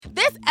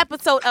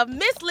episode of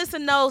Miss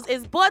Listen Knows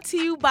is brought to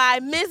you by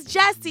Miss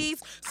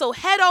Jessie's. So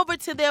head over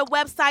to their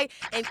website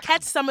and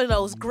catch some of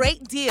those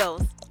great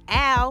deals.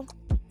 Ow.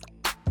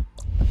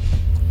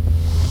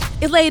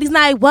 It's ladies'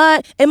 night,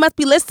 what? It must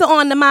be Lissa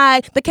on the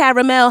mic. The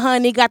caramel,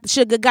 honey, got the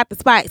sugar, got the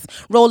spice.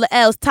 Roll the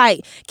L's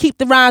tight. Keep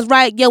the rhymes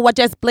right. Yo, I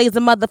just blazed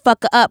a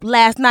motherfucker up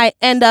last night.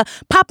 And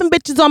popping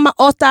bitches on my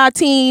all-star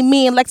team.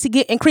 Me and Lexi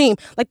getting cream.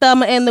 Like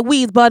Thelma and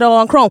Louise, butter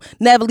on chrome.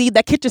 Never leave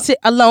that kitchen shit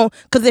alone.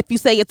 Cause if you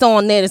say it's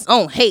on, then it's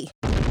on. Hey.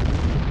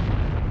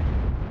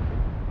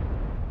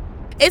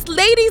 It's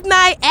ladies'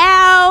 night,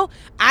 Al.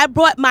 I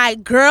brought my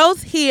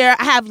girls here.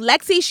 I have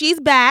Lexi, she's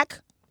back.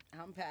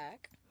 I'm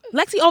back.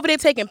 Lexi over there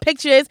taking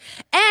pictures.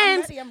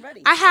 And I'm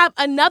ready. I have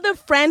another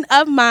friend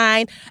of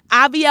mine,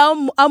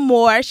 Aviel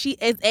Amor. She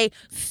is a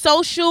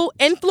social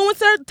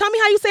influencer. Tell me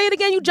how you say it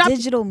again. You dropped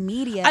digital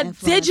media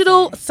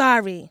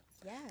influencer.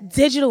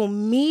 Digital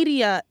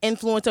media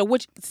influencer,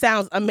 which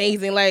sounds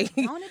amazing. Like,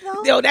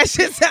 yo, that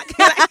shit sound,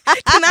 can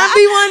I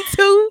be one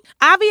too?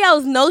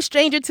 Aviel's no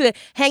stranger to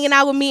hanging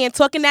out with me and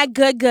talking that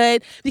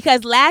good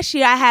because last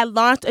year I had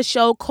launched a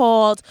show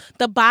called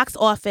The Box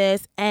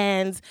Office,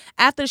 and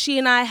after she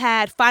and I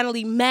had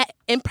finally met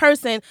in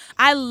person,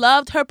 I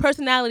loved her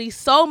personality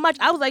so much.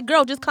 I was like,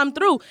 girl, just come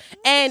through.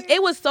 And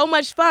it was so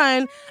much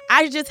fun.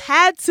 I just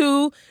had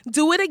to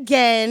do it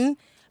again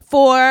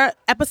for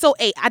episode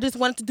 8. I just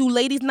wanted to do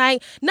ladies'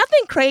 night.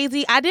 Nothing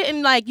crazy. I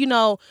didn't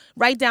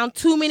write down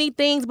too many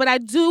things, but I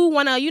do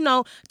want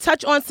to,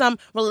 touch on some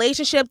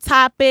relationship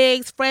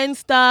topics, friend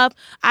stuff.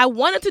 I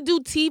wanted to do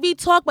TV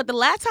talk, but the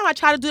last time I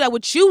tried to do that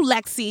with you,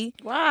 Lexi,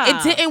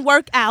 it didn't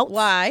work out.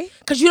 Why?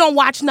 Because you don't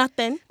watch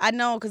nothing. I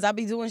know, because I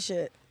be doing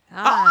shit. She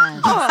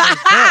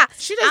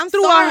just I'm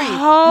threw sorry. her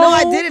whole No,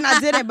 I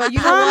didn't. But you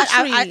know what?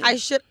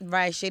 country.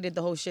 I shaded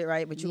the whole shit,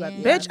 right? But you got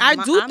Bitch, I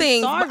do I'm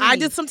things. Sorry. But I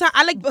just sometimes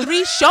I like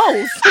 3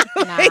 shows.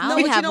 I No,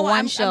 only but have you know what?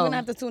 one show. I'm gonna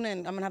have to tune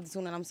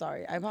in. I'm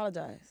sorry. I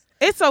apologize.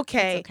 It's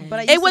okay. But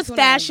I used It was to tune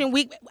Fashion in.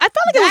 Week. I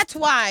felt like That's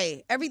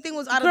why everything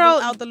was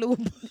out the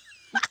loop.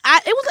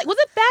 was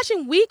it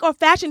Fashion Week or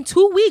Fashion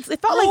 2 weeks?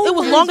 It felt like it was it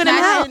was longer than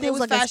fashion. that. It was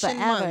like it's Fashion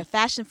forever. Month.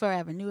 Fashion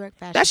forever. New York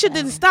Fashion. That shit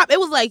forever. didn't stop. It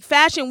was like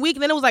Fashion Week,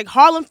 and then it was like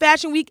Harlem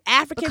Fashion Week,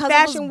 African Because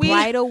Fashion it was Week.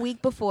 Bridal Week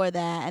before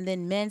that, and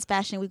then Men's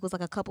Fashion Week was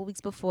like a couple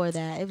weeks before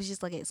that. It was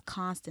just like it's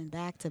constant,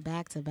 back to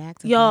back to back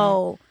to back.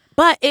 Yo.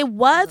 But it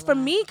was for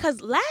me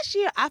because last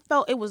year I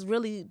felt it was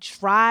really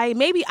dry.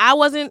 Maybe I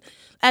wasn't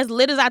as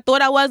lit as I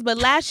thought I was, but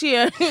last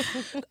year,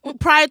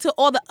 prior to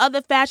all the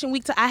other fashion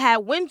weeks I had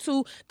went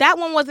to, that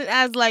one wasn't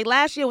as like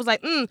last year was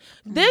like,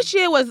 This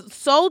year was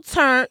so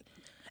turned.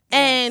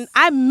 And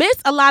I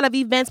missed a lot of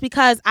events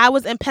because I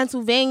was in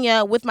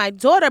Pennsylvania with my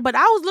daughter, but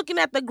I was looking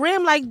at the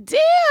gram like,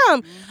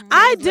 damn,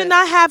 I did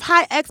not have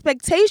high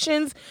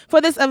expectations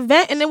for this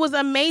event, and it was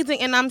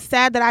amazing, and I'm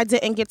sad that I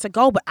didn't get to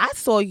go, but I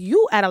saw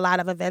you at a lot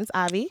of events,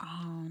 Avi.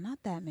 Oh, not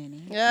that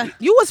many. Yeah.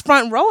 You was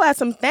front row at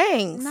some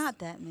things. Not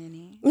that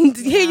many.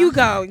 Here you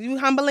go. You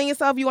humbling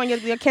yourself? You on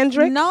your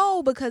Kendrick?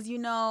 No, because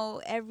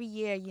every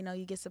year,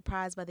 you get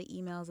surprised by the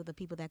emails of the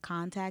people that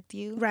contact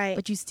you. Right.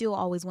 But you still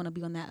always want to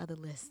be on that other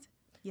list.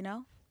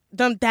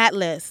 That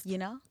list.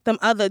 Them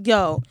other,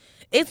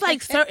 it's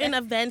like certain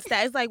events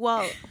that it's like,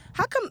 well,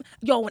 how come,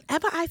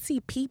 whenever I see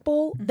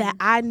people that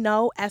I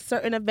know at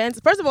certain events,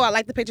 first of all, I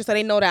like the picture so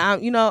they know that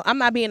I'm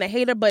not being a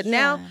hater, but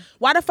now,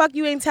 why the fuck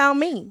you ain't tell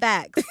me?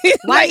 Facts.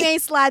 Why you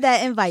ain't slide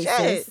that invite,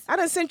 sis? I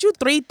done sent you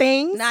 3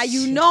 things.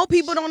 Now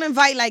people don't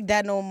invite like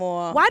that no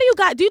more. Why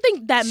do you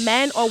think that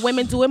men or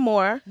women do it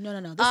more? No.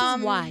 This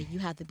is why you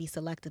have to be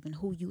selective in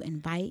who you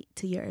invite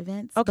to your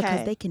events. Okay.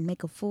 Because they can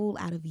make a fool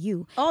out of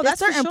you. Oh, There's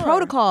that's for certain sure.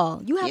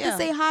 protocol. You have to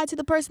say hi to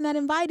the person that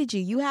invited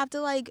you. You have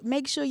to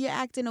make sure you're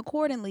acting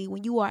accordingly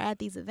when you are at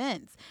these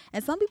events.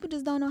 And some people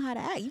just don't know how to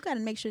act. You got to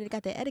make sure they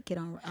got their etiquette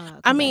on.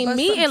 I mean,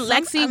 me and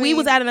Lexi, we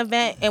was at an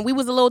event and we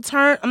was a little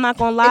turned. I'm not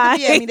gonna lie.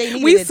 They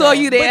needed we it, saw though.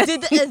 you there. But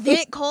did the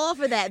event call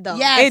for that though?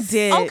 Yes. It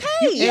did. Okay.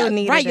 It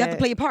needed Right, you it. have to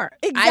play your part.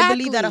 Exactly. I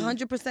believe that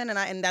 100%,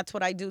 and that's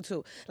what I do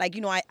too. Like,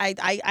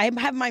 I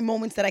have my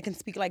moments that I can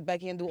speak like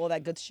Becky and do all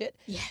that good shit.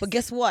 Yes. But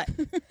guess what?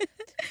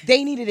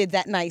 They needed it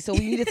that night, so we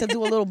needed to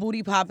do a little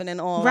booty popping and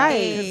all.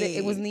 Right. Because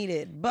it was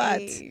needed.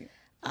 But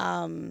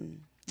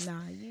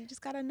Nah, you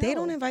just gotta know. they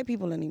don't invite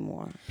people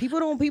anymore.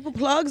 People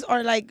plugs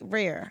are like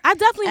rare. I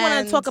definitely want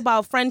And- to talk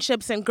about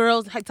friendships and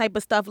girls type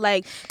of stuff,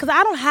 because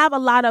I don't have a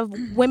lot of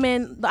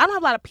women. I don't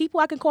have a lot of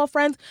people I can call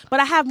friends, but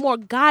I have more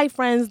guy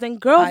friends than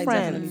girl I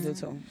friends. definitely do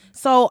too.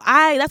 So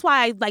that's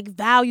why I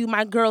value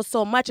my girls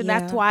so much, and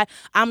that's Yeah. why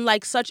I'm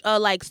such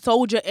a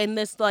soldier in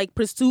this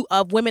pursuit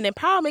of women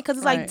empowerment, because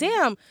it's Right.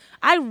 damn,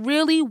 I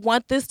really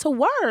want this to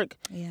work.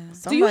 Yeah.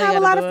 Do you have a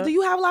lot of Do Do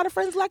you have a lot of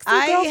friends, Lexi?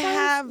 I girlfriends?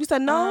 have. You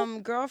said no.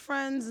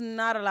 Girlfriends.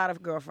 Not a lot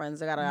of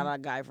girlfriends. I got a lot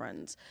of guy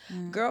friends.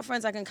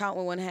 Girlfriends I can count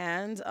with one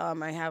hand.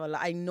 I have a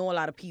lot. I know a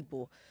lot of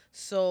people.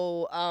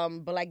 So,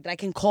 but that I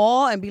can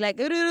call and be like,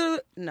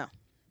 no.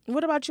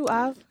 What about you,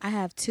 Av? I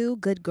have 2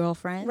 good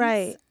girlfriends.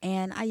 Right.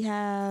 And I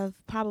have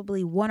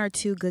probably 1 or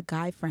 2 good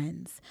guy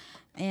friends.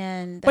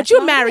 And But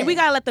you're married. We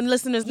gotta let the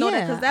listeners know that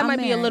Yeah, because that I'm might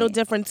be a little married.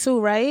 different too,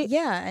 right?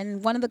 Yeah,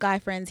 and one of the guy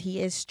friends,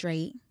 he is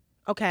straight.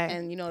 Okay.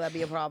 And you know that'd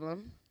be a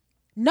problem.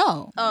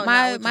 No, Oh, not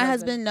my with my your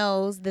husband husband.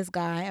 knows this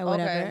guy or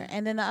whatever, Okay.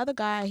 and then the other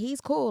guy,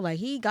 he's cool. Like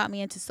he got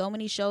me into so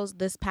many shows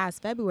this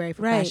past February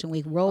for Right. Fashion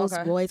Week, Rolls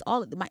Okay. Royce,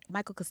 all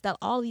Michael Costello,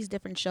 all these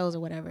different shows or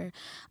whatever.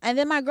 And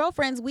then my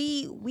girlfriends,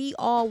 we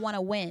all want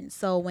to win.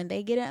 So when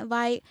they get an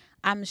invite,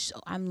 I'm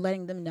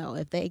letting them know.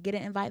 If they get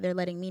an invite, they're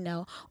letting me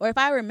know. Or if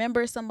I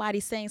remember somebody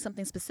saying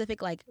something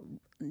specific, like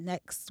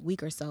next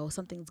week or so,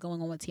 something's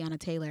going on with Tiana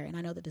Taylor, and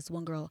I know that this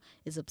one girl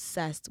is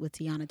obsessed with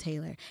Tiana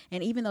Taylor.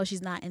 And even though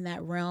she's not in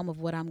that realm of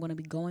what I'm going to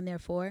be going there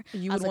for,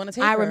 You I was would like, wanna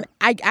take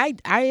her.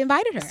 I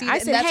invited her. See, I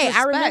said, that's hey, I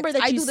respect. remember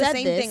that I you do the said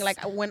same this. thing.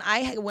 Like when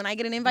I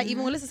get an invite,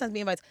 even when Alyssa sends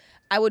me invites,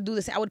 I would do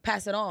the same. I would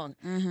pass it on.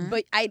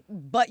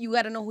 But you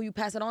got to know who you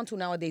pass it on to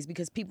nowadays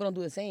because people don't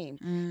do the same.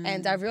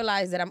 And I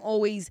realized that I'm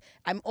always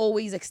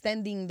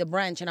extending the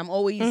branch, and I'm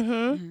always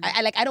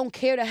I don't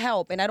care to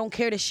help and I don't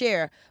care to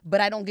share,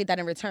 but I don't get that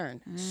in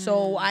return.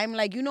 So I'm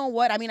like, you know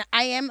what? I mean,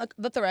 I am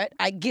the threat.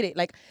 I get it.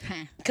 Like,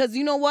 because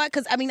you know what?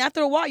 Because I mean,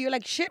 after a while, you're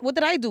like, shit. What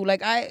did I do?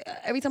 Like,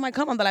 every time I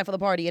come, I'm the life of the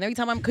party, and every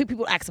time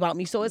people ask about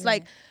me. So it's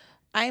like,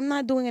 I'm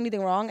not doing anything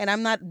wrong, and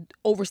I'm not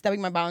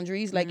overstepping my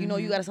boundaries. Like, you know,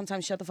 you gotta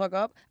sometimes shut the fuck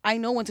up. I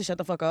know when to shut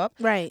the fuck up.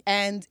 Right.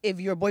 And if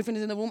your boyfriend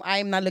is in the room, I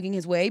am not looking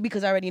his way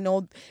because I already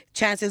know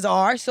chances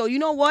are. So you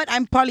know what?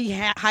 I'm probably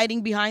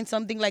hiding behind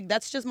something. Like,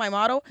 that's just my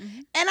motto.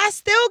 And I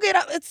still get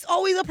up. It's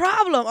always a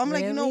problem. I'm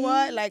like, you know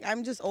what? Like,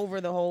 I'm just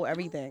over the whole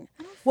everything.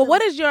 Well,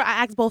 I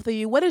ask both of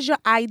you, what is your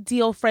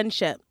ideal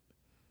friendship?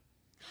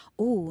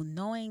 Ooh,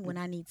 knowing when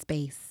I need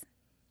space.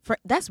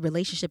 That's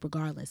relationship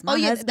regardless. My Oh,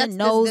 yeah, husband that's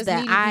knows there's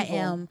that needy I people.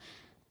 am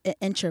an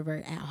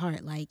introvert at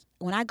heart. Like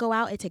when I go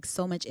out, it takes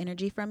so much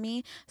energy from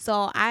me.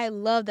 So I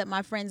love that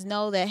my friends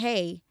know that,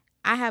 hey,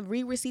 I have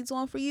receipts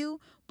on for you,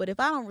 but if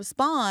I don't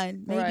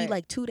respond, maybe Right.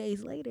 like 2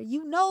 days later,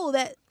 you know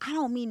that I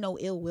don't mean no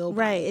ill will.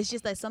 by Right. it. It's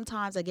just that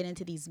sometimes I get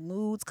into these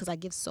moods because I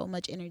give so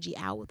much energy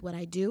out with what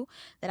I do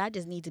that I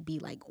just need to be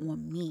like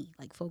on me,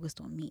 like focused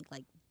on me.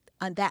 Like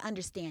that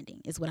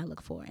understanding is what I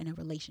look for in a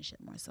relationship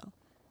more so.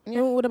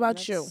 And what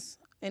about you?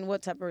 And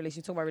what type of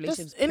relationship? Talk about Just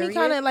relationships. any period?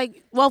 kind of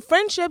like,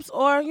 friendships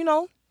or,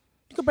 you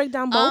could break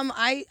down both.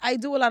 I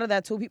do a lot of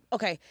that too.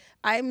 Okay,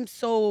 I'm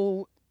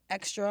so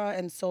extra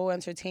and so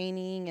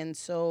entertaining and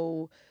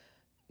so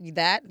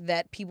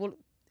that people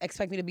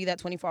expect me to be that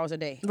 24 hours a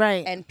day.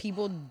 Right. And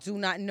people do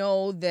not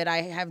know that I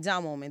have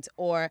down moments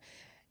or.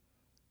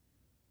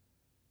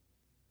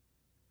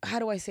 How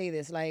do I say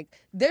this? Like,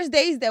 there's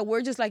days that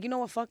we're just like, you know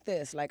what, fuck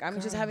this. Like, I'm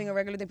just having a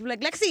regular day. People are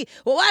like, Lexi,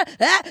 well, what?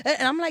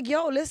 And I'm like,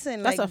 yo,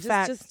 listen. That's like, a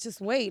fact. Just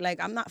wait.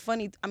 Like, I'm not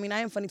funny. I mean, I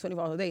am funny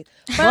 24 hours a day.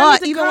 I need But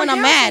to even calm when I'm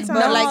down mad, but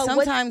sometimes. like No,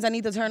 sometimes I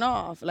need to turn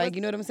off. Like,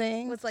 you know what I'm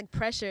saying? What's like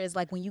pressure is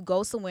like when you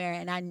go somewhere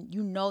and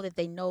you know that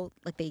they know,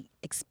 like they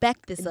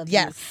expect this of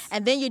Yes. you,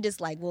 and then you're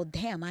just like, well,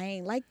 damn, I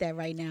ain't like that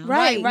right now.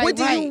 Right, What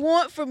do right. you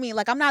want from me?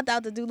 Like I'm not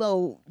out to do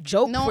no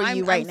joke No, for I'm,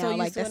 you right I'm so now. used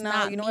Like to it that's now.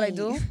 not You know me. what I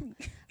do?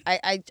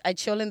 I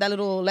chill in that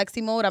little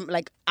Lexi mode. I'm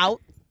like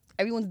out.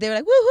 Everyone's there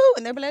like woohoo,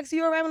 and they're like, "Lexi,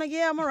 you alright?" I'm like,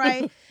 "Yeah, I'm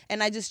alright."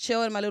 And I just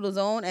chill in my little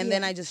zone, and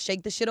then I just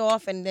shake the shit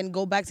off, and then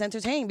go back to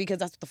entertain because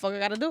that's what the fuck I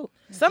gotta do.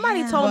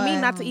 Somebody told me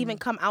But- not to even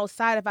come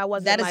outside if I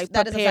wasn't That is- like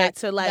that is a prepared fact.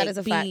 to That like is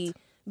a be fact.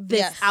 this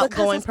Yes. Because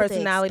outgoing that's what they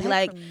personality. expect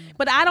Like, from you.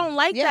 but I don't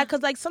like Yeah. that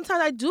because like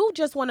sometimes I do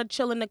just want to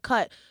chill in the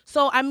cut.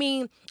 So I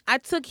mean, I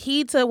took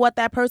heed to what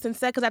that person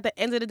said because at the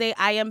end of the day,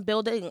 I am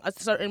building a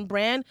certain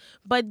brand.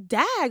 But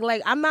dag,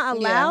 like I'm not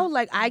allowed.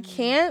 Like I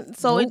can't.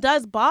 So it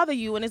does bother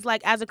you, and it's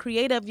like as a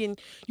creative, you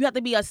have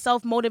to be a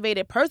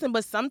self-motivated person.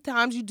 But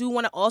sometimes you do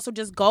want to also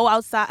just go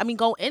outside. I mean,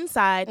 go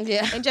inside.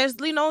 Yeah. And just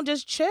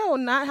just chill,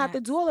 not have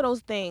to do all of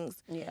those things.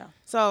 Yeah.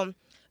 So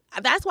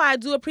that's why I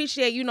do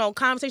appreciate,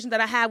 conversations that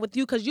I have with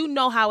you because you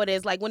know how it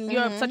is. Like when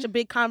you're such a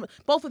big,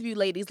 both of you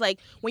ladies, like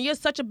when you're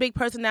such a big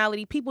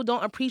personality, people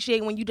don't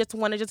appreciate when you just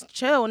want to just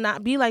chill and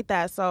not be like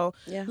that. So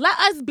let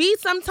us be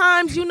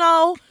sometimes, You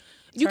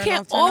Turn can't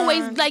off, turn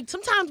always, on. like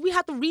sometimes we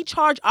have to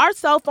recharge our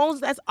cell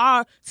phones. That's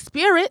our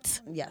spirit.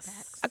 Yes.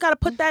 I got to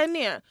put that in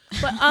there.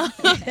 But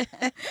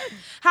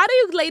how do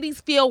you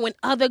ladies feel when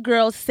other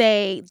girls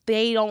say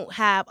they don't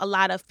have a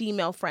lot of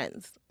female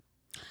friends?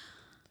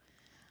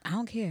 I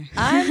don't care.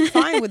 I'm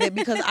fine with it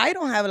because I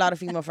don't have a lot of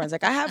female friends.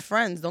 Like I have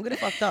friends. Don't get it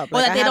fucked up. Or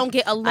Like, that I they have- don't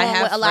get I along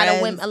have with a lot of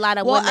friends. women. A lot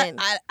of Well, women.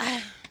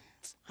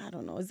 I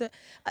don't know.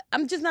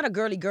 I'm just not a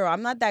girly girl.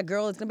 I'm not that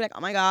girl that's gonna be like, oh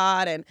my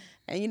god, and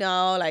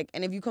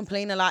and if you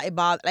complain a lot, it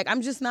bothers. Like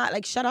I'm just not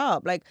like, shut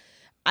up. Like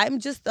I'm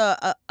just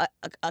a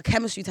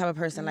chemistry type of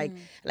person. Like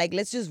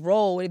let's just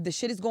roll. If the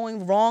shit is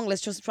going wrong,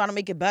 let's just try to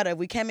make it better. If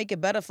we can't make it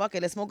better, fuck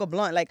it. Let's smoke a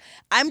blunt. Like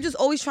I'm just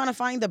always trying to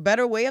find the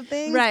better way of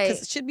things. Right.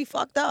 Because it should be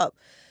fucked up.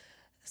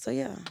 So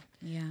yeah.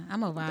 Yeah,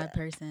 I'm a vibe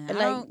person. And, I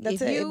like, don't,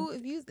 that's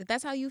if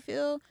that's how you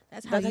feel,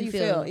 that's how you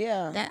feel.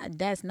 Yeah.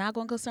 That's not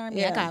gonna concern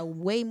me. Yeah. I got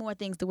way more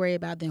things to worry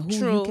about than who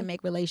True. you can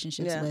make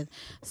relationships Yeah. with.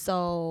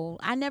 So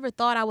I never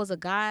thought I was a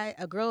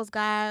girl's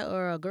guy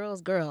or a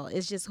girl's girl.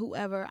 It's just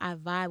whoever I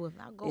vibe with.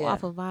 I go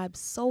off of vibes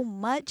so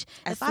much.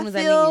 As if soon I as I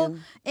meet feel you,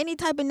 any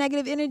type of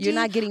negative energy, you're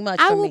not getting much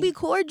I from will me. be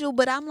cordial,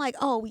 but I'm like,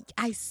 oh,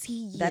 I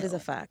see you. That is a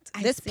fact.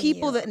 I There's see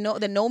people you.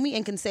 that know me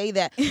and can say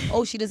that,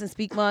 oh, she doesn't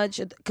speak much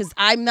because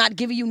I'm not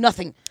giving you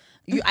nothing.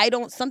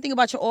 Something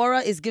about your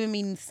aura is giving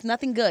me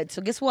nothing good.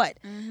 So guess what?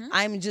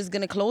 I'm just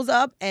gonna close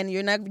up, and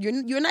you're not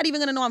even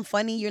gonna know I'm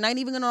funny. You're not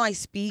even gonna know I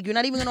speak. You're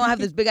not even gonna know I have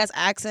this big ass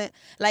accent.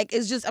 Like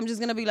I'm just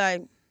gonna be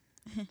like,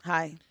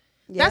 hi.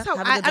 Yeah, That's how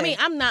have a good I day. mean,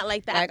 I'm not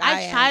like that. Like,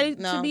 I try am.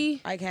 No, to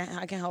be. I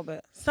can't help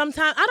it.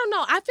 Sometimes I don't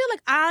know. I feel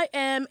like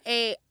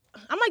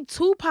I'm like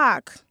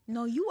Tupac.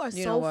 No, you are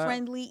You know so what?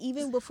 friendly.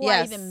 Even before I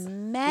Yes.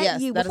 even met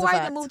Yes, you, that is before a I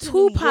even fact. moved to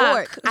Tupac. New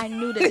York, I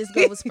knew that this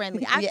girl was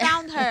friendly. I Yeah.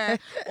 found her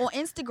on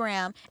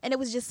Instagram, and it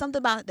was just something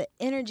about the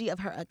energy of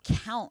her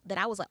account that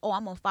I was like, oh,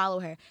 I'm gonna follow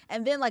her.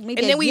 And then like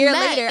maybe And a then we year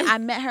met. later, I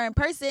met her in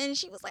person, and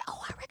she was like, oh,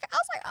 I was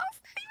like, oh,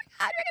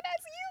 I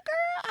recognize you,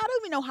 girl. I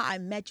don't even know how I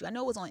met you. I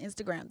know it was on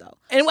Instagram though.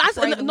 And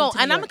Before I even moved to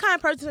and New I'm the York. kind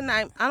of person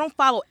I don't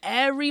follow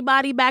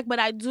everybody back, but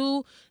I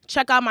do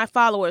check out my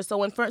followers. So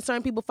when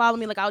certain people follow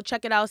me, like I'll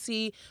check it out,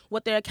 see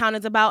what their account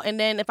is about, and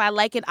then if I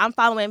like it, I'm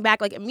following back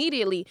like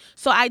immediately.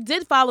 So I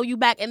did follow you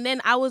back, and then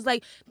I was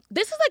like,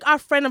 this is like our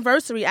friend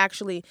anniversary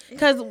actually,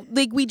 because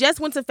like we just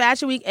went to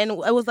Fashion Week, and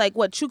it was like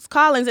Chooks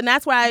Collins, and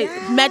that's where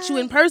I met you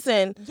in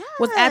person.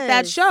 Was at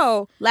that Yes.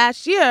 show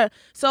last year.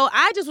 So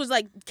I just was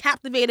like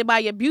captivated by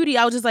your beauty.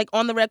 I was just like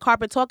on the red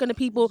carpet talking to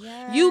people.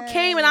 You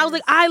came and I was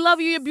like, I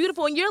love you. You're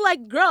beautiful. And you're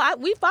like, girl,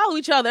 we follow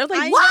each other. I was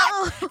like, I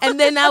what? know. And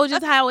then that was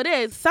just how it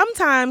is.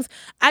 Sometimes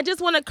I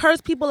just want to curse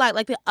people out.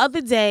 Like the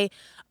other day,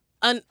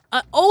 an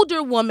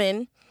older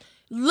woman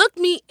looked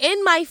me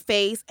in my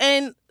face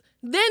and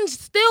then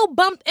still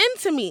bumped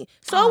into me.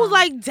 So I was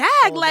like, dag,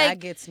 like that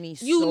gets me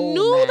you so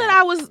knew mad. that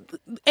I was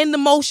in the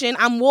motion.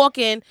 I'm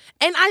walking,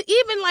 and I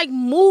even like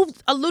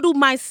moved a little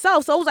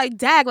myself. So I was like,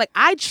 dag, like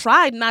I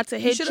tried not to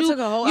hit should you. have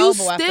took a whole You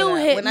elbow after still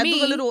that. hit When me. I do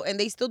the little, and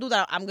they still do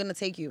that, I'm gonna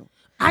take you.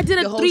 I did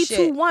the a whole 3, shit.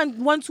 2,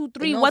 1, 1, 2,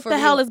 3. No, What for the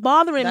hell real. is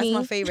bothering That's me?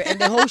 my favorite. And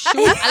the whole shoe,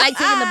 I like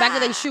taking the back of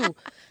their shoe.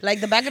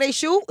 Like the back of their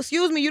shoe,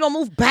 excuse me, you don't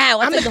move. Bow.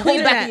 I I'm take the the whole queen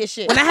of back that. of your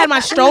shit. When I had my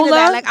Queen of that.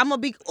 stroller- like I'm a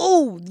big,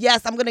 ooh,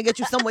 yes, I'm gonna get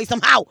you some way,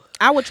 somehow.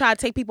 I would try to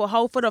take people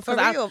whole foot off. For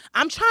Because real.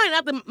 I'm trying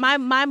not to.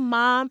 My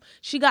mom,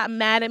 she got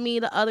mad at me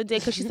the other day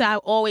because she said I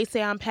always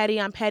say I'm petty,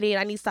 and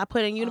I need to stop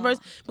putting in universe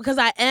because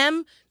I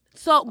am.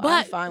 So, I'm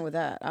but fine with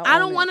that. I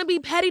don't want to be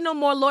petty no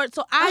more, Lord.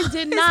 So I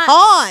did not.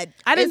 Hard.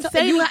 I didn't say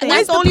anything.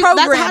 Where's That's the the only.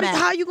 program That's at?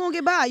 how you gonna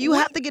get by. You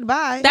have to get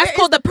by. That's Where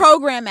called is the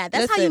program at.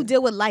 That's how you Listen.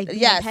 deal with life. Being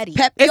Yes, petty.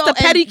 pet, It's yo, the and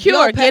pedicure.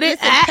 yo, Get it?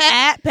 listen,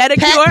 At pet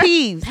pedicure.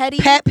 peeves. Petty.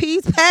 Pet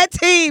peeves.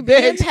 Petty, Being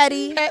bitch.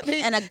 petty Pet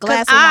peeves. and a 'Cause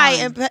glass of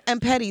I wine. am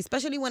petty,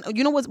 especially when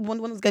you know what's one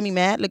that's getting me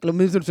mad. Like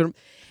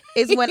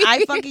is when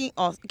I fucking.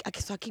 Oh,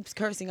 so I keep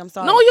cursing. I'm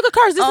sorry. No, you can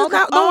curse. This Oh, is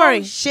not. okay. Don't Oh,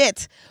 worry.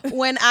 Shit.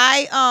 When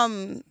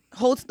I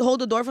hold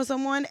the door for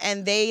someone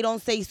and they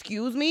don't say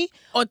excuse me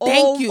Or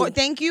thank you. or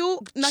thank you.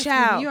 Not excuse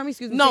Child. me. You heard me?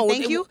 Excuse me. No, Say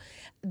thank it- you.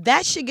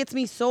 That shit gets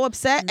me so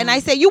upset, and I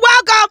say, "You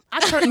welcome." I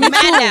turn You mad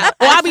now?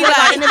 Or I'll be swear to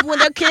God, like, and if when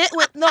their kid,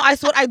 no, I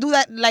swear I do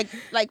that like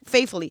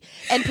faithfully.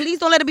 And please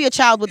don't let it be a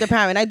child with their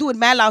parent. I do it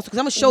mad loud because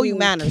I'm gonna show you Ooh,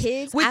 manners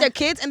kids, with I- their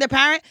kids and their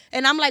parent.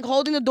 And I'm like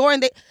holding the door,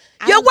 and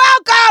you're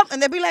welcome,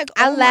 and they be like,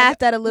 I oh my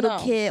laughed God. at a little No.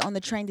 kid on the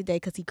train today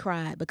because he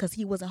cried because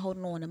he wasn't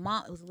holding on. The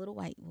mom, it was a little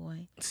white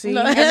boy, see,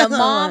 No. and the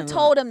mom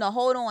told him to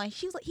hold on.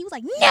 He was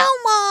like, "No,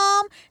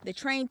 mom." The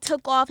train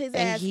took off. His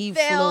And ass he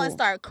fell flew. and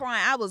started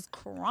crying. I was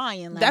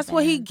crying. that's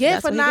what he laughing. get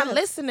That's for what he not gets.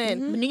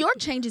 listening. But New York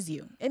changes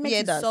you. It makes Yeah,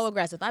 it you does. so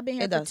aggressive. I've been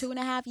here It for does.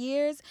 2.5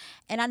 years,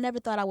 and I never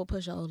thought I would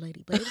push an old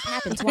lady, but it's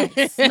happened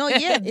twice. No,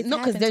 yeah, It's no,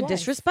 because happened they're twice.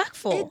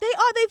 disrespectful.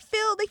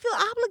 They feel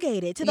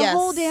obligated to the Yes,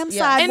 whole damn yes.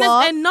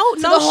 sidewalk. And no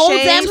the whole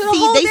shame. damn To the seat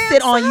whole they damn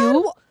sit on you.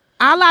 sidewalk.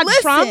 A la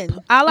Listen. Trump,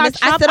 I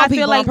Listen, I sit on feel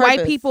people like on white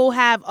purpose. people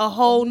have a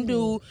whole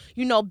new,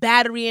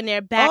 battery in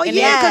their back. Oh and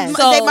yeah, Yes.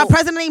 because so my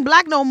president ain't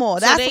black no more.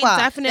 so That's they why.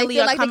 They definitely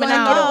feel are like they're coming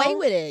gonna out. get away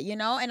with it,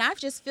 And I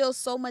just feel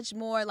so much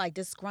more like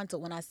disgruntled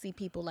when I see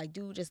people like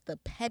do just the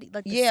petty,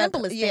 like the Yeah,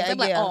 simplest yeah, things. I'm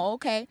like, yeah. oh,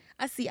 okay,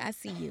 I see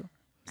you.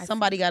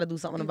 Somebody got to do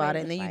something You about ready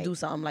it, and to then you fight. do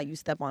something like you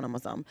step on them or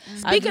something.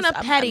 Speaking of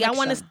petty, I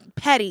want to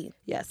petty.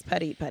 Yes,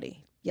 petty.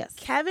 Yes.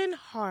 Kevin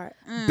Hart.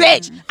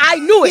 Bitch, I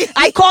knew it.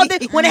 I called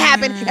it when it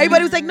happened.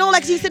 Everybody was like, no,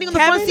 like he's sitting on the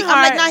front Kevin seat. I'm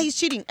like, Hart nah, he's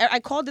cheating. I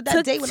called it that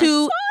Took day when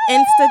to I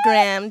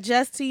Instagram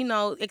just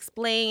to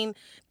explain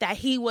that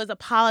he was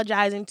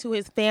apologizing to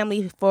his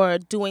family for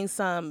doing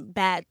some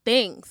bad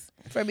things.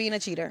 for being a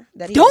cheater.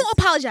 That he Don't is.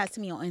 apologize to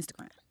me on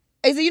Instagram.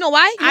 Is it, you know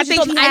why? I She think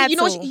told he him, had you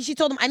know, to. she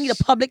told him I need a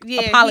public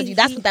Yeah, apology. he-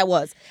 That's he- what that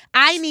was.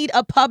 I need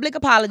a public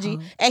apology,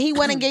 and he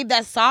went and gave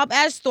that sob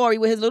ass story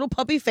with his little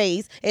puppy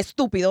face.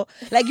 Estúpido.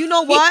 Like, you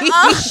know what?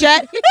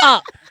 Shut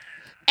up.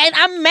 And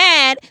I'm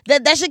mad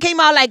that shit came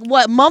out like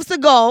what months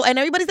ago, and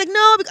everybody's like,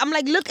 no. I'm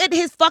like, look at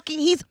his fucking.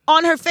 He's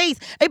on her face.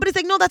 Everybody's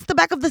like, no, that's the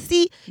back of the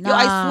seat. Yo,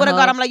 I swear to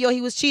God, I'm like, yo,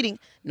 he was cheating.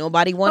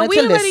 Nobody wanted to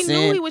listen. But we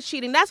already knew he was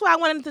cheating. That's why I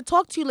wanted to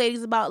talk to you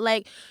ladies about,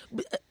 like,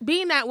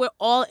 being that we're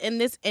all in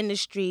this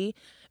industry.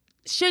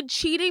 Should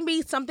cheating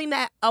be something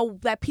that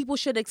people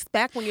should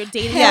expect when you're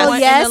dating? Hell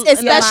yes,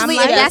 especially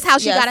if that's how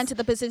she got into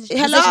the position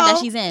that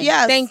she's in.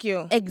 Yes. Thank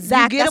you.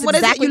 Exactly. You get him,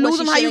 exactly you lose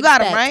him how you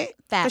got him, right?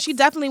 Because she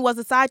definitely was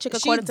a side chick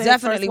according to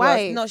his first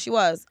wife. No, she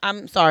was.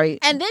 I'm sorry.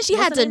 And then she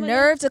had the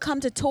nerve to come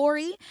to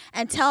Tori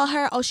and tell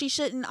her, oh, she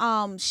shouldn't.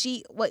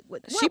 What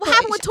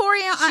happened with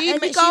Tori and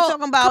she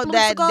talking about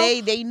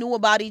that they knew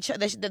about each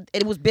other. That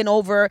it was been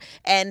over,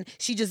 and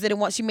she just didn't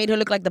want. She made her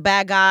look like the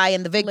bad guy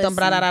and the victim.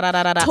 Blah, blah, blah,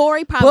 blah, blah.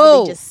 Tori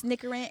probably just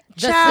snickering.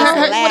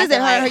 What is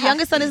it? Her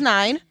youngest son is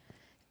 9.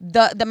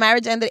 The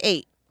marriage ended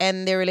 8.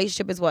 And their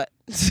relationship is what?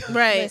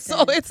 Right.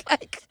 So it's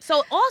like.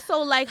 So also,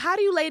 like, how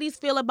do you ladies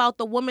feel about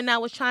the woman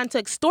that was trying to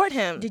extort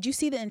him? Did you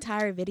see the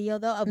entire video,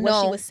 though, of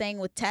what she was saying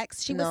with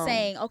text? She was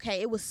saying,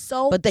 okay, it was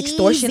so But the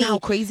extortion, how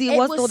crazy it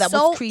was, though? That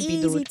was creepy, dude.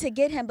 It was so easy to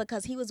get him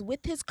because he was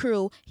with his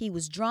crew. He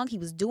was drunk. He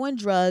was doing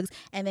drugs.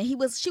 And then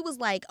she was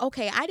like,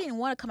 okay, I didn't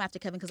want to come after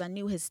Kevin because I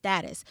knew his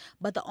status.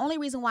 But the only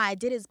reason why I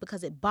did is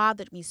because it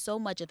bothered me so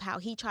much of how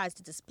he tries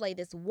to display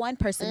this one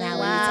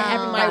personality to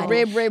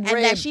everybody. My rib.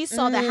 And that she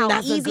saw that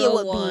how easy it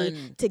would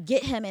be to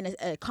get him in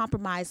a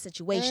compromised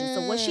situation.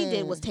 So what she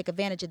did was take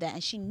advantage of that,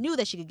 and she knew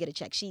that she could get a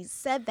check. She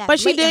said that, but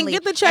she didn't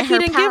get the check. He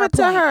didn't give it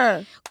to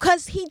her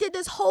because he did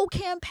this whole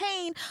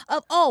campaign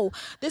of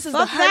this is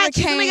fuck the hurricane.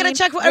 She's gonna get a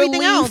check for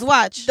everything else.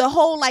 Watch the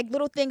whole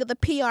little thing of the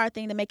PR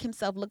thing to make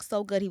himself look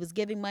so good. He was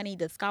giving money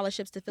to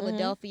scholarships to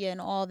Philadelphia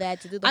and all that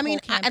to do the whole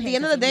campaign. At the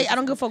end of the day, I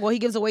don't give a fuck what he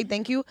gives away.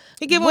 Thank you.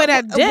 He gave away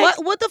that dick.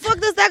 What the fuck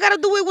does that got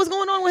to do with what's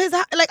going on with his?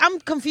 Like, I'm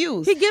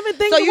confused. He giving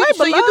things away.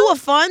 So you do a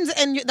funds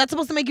and that's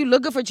supposed to make you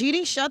look good for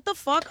cheating? Shut the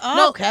fuck up,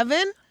 no,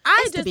 Kevin.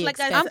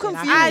 I'm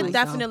confused. I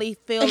definitely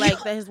feel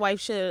like that his wife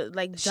should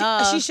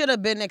she should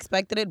have been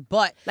expected it,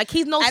 but like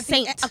he's no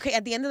saint.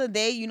 At the end of the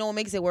day, you know what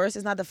makes it worse?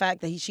 It's not the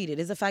fact that he cheated.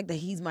 It's the fact that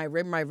he's my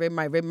rib, my wife,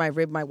 my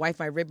rib, my wife,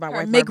 my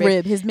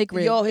McRib, his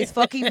McRib. Yo, his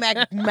fucking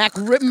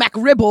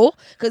McRibble,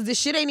 because this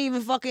shit ain't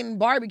even fucking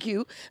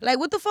barbecue. Like,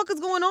 what the fuck is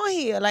going on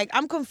here? Like,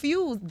 I'm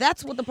confused.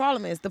 That's what the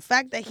problem is. The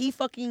fact that he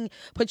fucking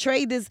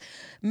portrayed this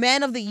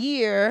man of the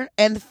year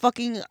and the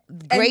fucking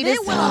greatest. And then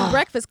went on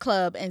Breakfast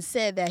Club and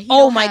said that he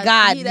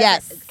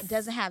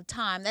doesn't have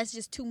time. That's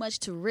just too much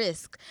to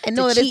risk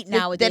to cheat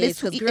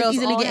nowadays because girls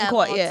easily getting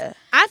caught. Yeah,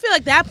 I feel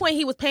like that point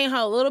he was paying her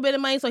a little bit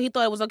of money, so he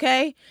thought it was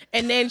okay.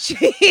 And then at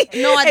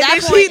that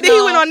point,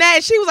 he went on that.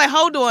 And she was like,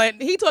 "Hold on,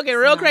 he talking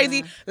real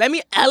crazy. Let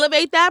me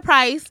elevate that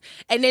price."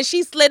 And then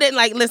she slid it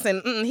like, "Listen,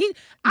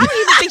 I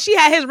don't even think she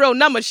had his real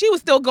number. She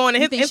was still going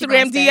to his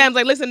Instagram DMs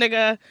like, "Listen,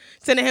 nigga,"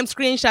 sending him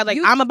screenshots like,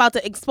 "I'm about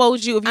to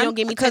expose you if you don't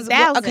give me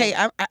 $10,000." Okay,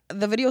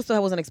 the video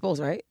still wasn't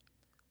exposed, right?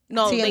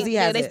 No,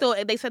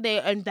 they said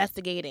they're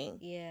investigating.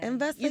 Yeah.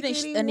 Investigating.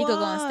 You think Anika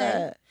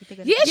gonna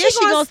stay? Yeah, she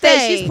gonna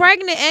stay. She's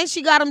pregnant and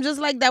she got him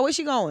just like that. Where's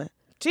she going?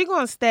 She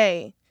gonna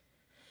stay.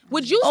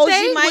 Would you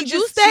stay? Would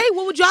you stay?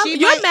 What would y'all?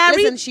 You're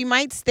married. Listen, she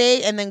might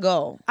stay and then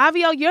go.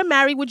 Aviel, you're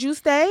married. Would you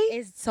stay?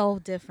 It's so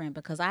different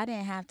because I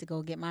didn't have to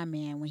go get my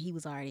man when he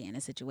was already in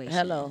a situation.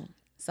 Hello.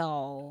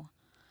 So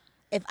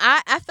if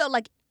I feel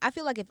like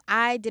if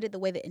I did it the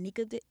way that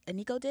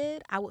Eniko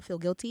did, I would feel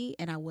guilty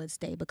and I would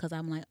stay because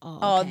I'm like,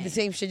 okay. The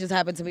same shit just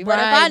happened to me. But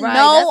if I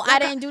know I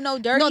didn't do no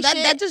dirty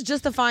shit. That's just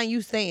justifying you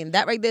staying.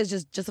 That right there is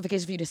just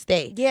justification for you to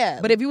stay. Yeah.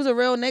 But if you was a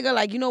real nigga,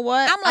 like, you know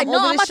what? I'm like,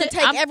 I'm about to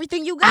take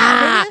everything you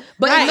got, nigga.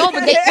 But they're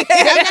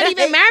not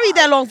even married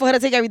that long for her to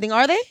take everything,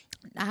 are they?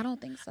 I don't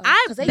think so.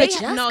 He's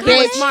smart.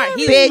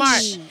 He's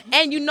smart.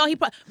 And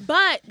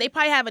but they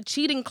probably have a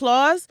cheating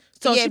clause.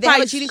 So yeah, she they probably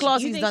have a cheating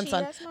clause. He's done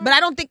son. But I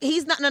don't think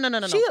he's not. No.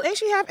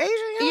 She have Asian.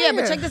 Yeah,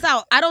 but check this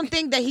out. I don't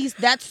think that he's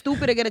that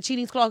stupid to get a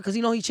cheating clause because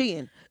he's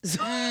cheating. So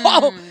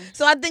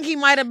I think he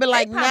might have been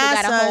like, probably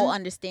got a whole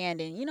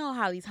understanding. You know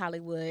how these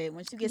Hollywood,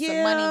 once you get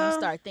some money, you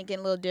start thinking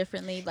a little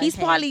differently. Like, he's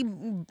probably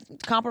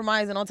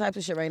compromising all types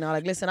of shit right now.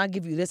 Like, listen, I'll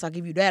give you this, I'll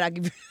give you that, I'll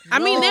give you. I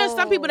mean, there's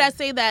some people that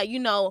say that,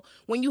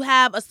 when you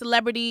have a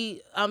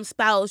celebrity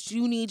spouse,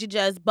 you need to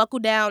just buckle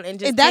down and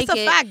just. That's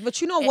a fact.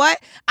 But you know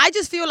what? I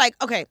just feel like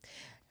okay.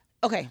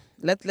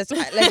 Let's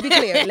be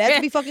clear. Let's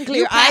be fucking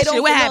clear.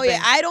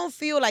 I don't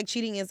feel like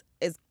cheating is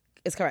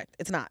correct.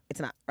 It's not.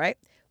 Right?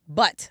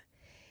 But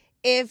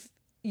if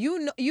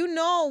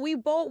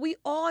we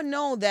all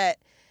know that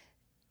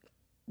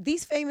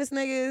these famous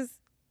niggas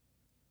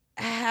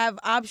have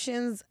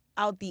options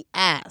out the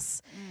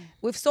ass.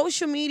 With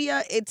social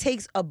media, it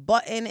takes a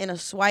button and a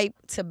swipe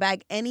to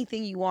bag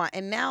anything you want.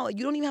 And now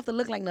you don't even have to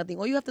look like nothing.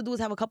 All you have to do is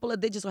have a couple of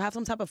digits or have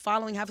some type of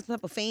following, have some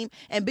type of fame,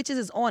 and bitches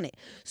is on it.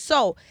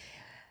 So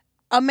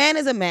a man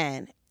is a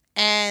man,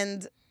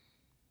 and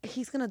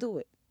he's gonna do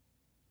it.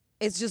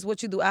 It's just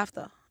what you do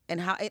after,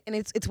 and how, and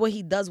it's what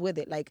he does with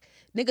it. Like,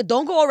 nigga,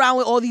 don't go around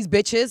with all these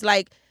bitches.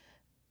 Like,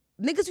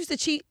 niggas used to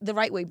cheat the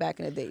right way back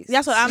in the days.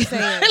 That's what I'm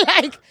saying.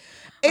 Like,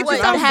 it What,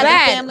 sounds have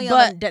bad, a family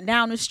but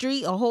down the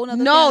street, a whole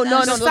nother no.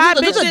 family? Those side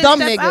are bitches dumb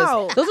step niggas.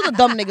 out. Those are the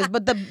dumb niggas.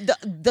 But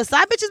the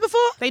side bitches before,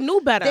 They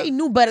knew better. they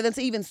knew better than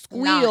to even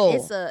squeal.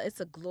 Nah,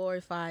 it's a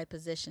glorified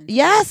position. to be a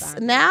Yes,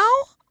 side now,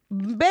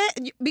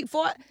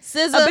 before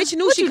Scissor, a bitch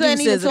knew what she you do,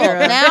 couldn't even Scissor, talk.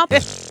 girl? Now,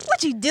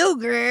 What you do,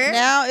 girl?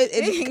 now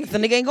the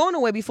nigga ain't going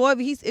nowhere. Before,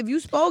 if you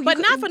spoke, But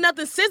you not for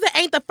nothing, SZA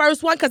ain't the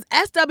first one because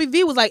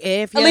SWV was like,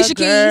 if your Alicia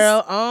Keys.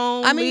 girl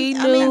only I mean,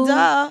 knew.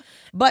 duh.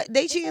 But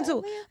they cheating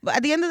too. But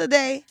at the end of the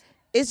day,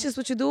 it's just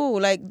what you do.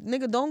 Like,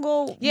 nigga, don't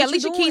go. Yeah, what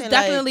Alicia you Keys doing?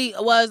 definitely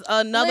was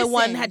another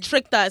one Listen. had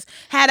tricked us.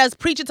 Had us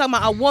preaching, talking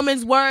about a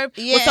woman's word.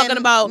 Yeah, We're talking and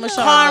about Mashonda.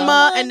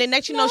 karma. And then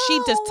next you know,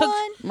 she just took.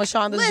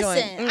 Mashonda's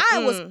Listen, joint. I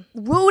was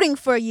rooting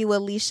for you,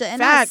 Alicia, and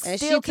Facts. I And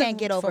still she can't took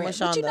get over for it.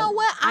 But you Mashonda. know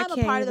what? I I'm a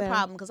can't part of the either.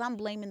 problem because I'm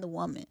blaming the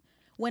woman.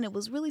 When it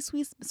was really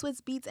Swizz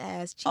Beatz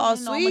ass cheating Oh, on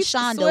sweet,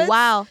 Mashonda. Switz.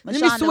 Wow, Let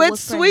me Mashonda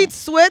was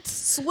Switz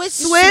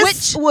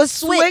was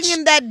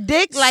swinging that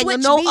dick like Switch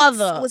no Beats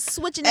other. was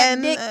switching that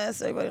And dick.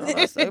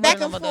 back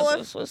and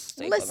forth.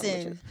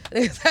 Listen.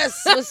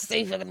 That's Swiss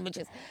stay fucking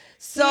bitches.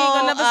 So So, he ain't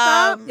gonna never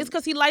stop. It's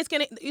because he light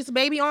skinned. It's a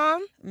baby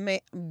arm.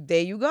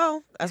 there you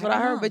go. That's what I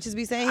heard. know. Bitches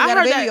be saying he I got a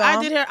heard baby that. arm.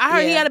 I did hear. I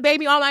heard he Yeah. had a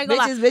baby arm. I ain't gonna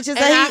lie. Bitches And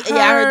say he.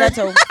 Yeah, I heard that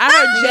too. I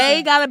heard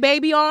Jay got a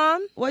baby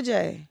arm. What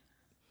Jay?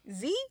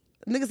 Z?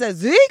 Nigga said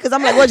Z? Because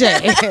I'm like, what Jay?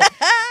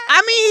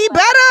 I mean, he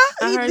better.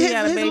 I heard he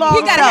had a his baby long arm.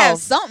 He gotta have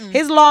self. something.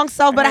 His long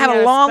self better He have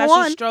had a long special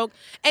one. stroke.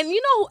 And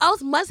you know who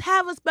else must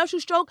have a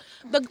special stroke?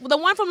 The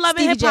one from Love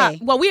and Stevie Hip Hop. J.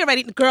 Well, we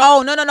already girl.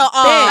 Oh no.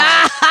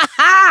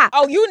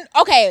 Oh you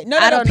okay? No,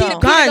 I don't know. Peter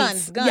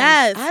Guns. Guns.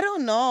 Yes. I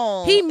don't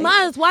know. He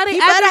must. Why they He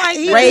acting better- like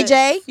he- this? Ray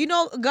J. You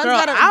know, Guns Girl,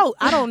 got a.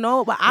 I don't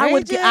know, but I Ray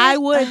would. J?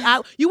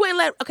 You wouldn't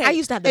let. Okay. I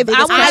used to have the If I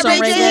biggest would crush have on Ray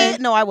Ray J, J.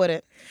 no, I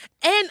wouldn't.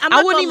 And I'm I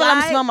not wouldn't even gonna let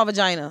him lie, smell my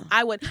vagina.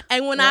 I would.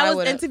 And when No, I I was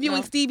wouldn't.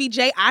 interviewing No. Stevie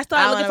J, I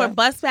started I looking for wouldn't.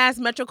 bus pass,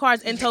 Metro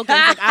cards, and tokens.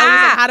 Like, I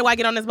was like, how do I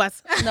get on this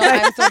bus? No,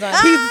 I'm so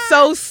done. He's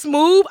so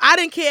smooth. I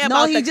didn't care No,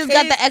 about he the just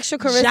kids, got the extra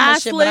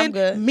charisma shit, but I'm Jocelyn,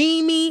 good.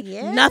 Mimi,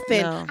 Yeah.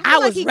 nothing. No. I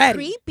was he ready.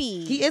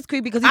 Creepy. He is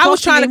creepy because I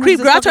was trying to creep.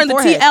 Girl, I turned to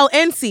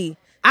TLNC.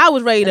 I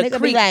was ready The to nigga be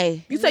creep.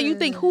 like, You say you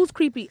think who's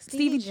creepy?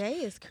 Stevie Stevie J.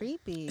 J is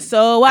creepy.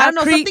 So I don't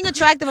know, creep. something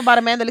attractive about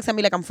a man that looks at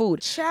me like I'm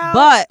food. Child.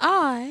 But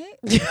Alright.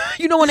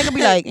 you know when nigga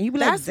be like, and you be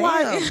like, That's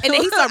why. damn. And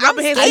then he start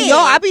rubbing his Hey, head. yo,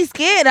 I be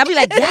scared. I be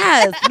like,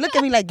 yes, look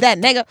at me like that,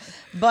 nigga.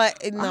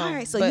 But no. All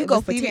right, so but- you go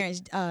but for Stevie-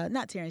 Terrence,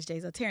 not Terrence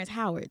J's, Terrence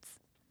Howard's.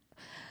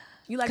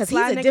 You like 'Cause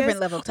sly he's a niggas? different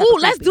level type Ooh,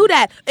 of let's creepy. do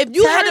that. If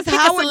you had to Terrence pick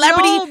Howard, a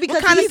celebrity, no, what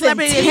because kind of he's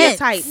celebrity is your intense.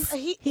 type?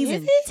 He's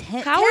is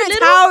intense.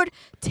 Howard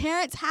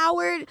Terrence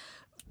Howard,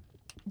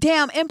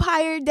 damn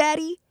Empire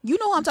Daddy. You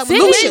know who I'm talking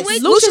See,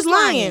 about. Lucius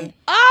Lyon.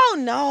 Oh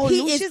no,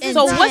 He Lucius is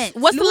So intense.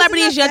 what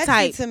celebrity is your sexy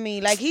type? to me?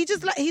 Like he's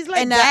like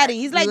In daddy.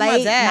 He's like my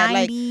late dad.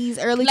 Like 90s,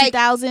 early like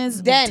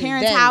 2000s. then.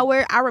 Terrence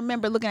Howard. I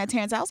remember looking at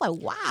Terrence Howard. I was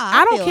like, wow.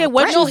 I don't feel care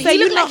what aggressive. you no, say. he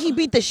You look know- like he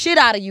beat the shit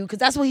out of you because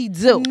that's what he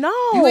do. No.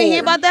 You ain't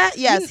hear about that?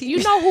 Yes. You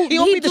know who he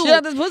don't beat the do. shit out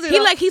of his pussy. He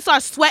though. like he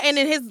starts sweating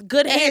and his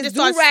good And hand his just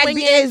starts do-rag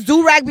swinging. his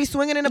do-rag be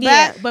swinging in the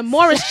Yeah, back. but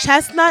Morris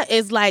Chestnut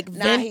is like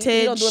Nah, vintage.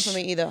 he don't do it for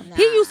me either.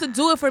 He used to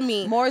do it for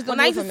me. Morris don't when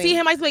I do it used to for see me.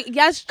 him, I used to be like,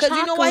 yes, Because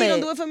you know why he don't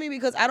do chocolate. it for me?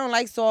 Because I don't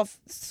like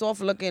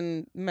soft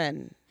looking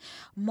men.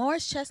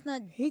 Morris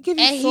Chestnut. He give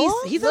you And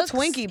soft? he's a looks-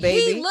 Twinkie,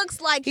 baby. He looks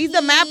like He's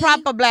the mad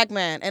proper black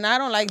man, and I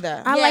don't like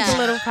that. I like Yeah. a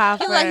little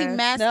proper. He look like he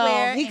mass No,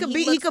 square. he and could looks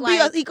be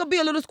like, he could be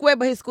a little square,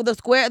 but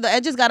the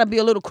edges gotta be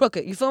a little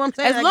crooked. You feel what I'm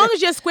saying? As Like long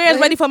as your square is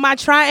but ready for my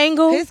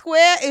triangle. his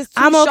square is too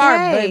I'm sharp,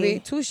 okay. baby,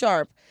 too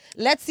sharp.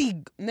 Let's see,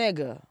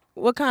 nigga.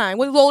 What kind?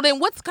 Well, then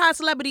what kind of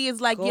celebrity is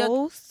like your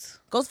Ghost,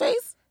 Ghostface?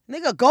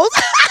 nigga, ghost.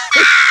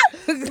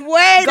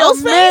 Wait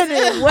Ghost a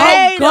minute. face?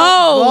 Wait,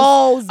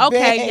 Oh, Ghost.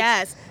 Okay, bitch.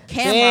 yes.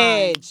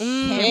 Cameron. Bitch. You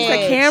Bitch.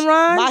 said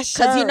Cameron? My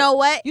Because you know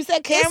what? You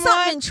said There's Cameron.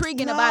 something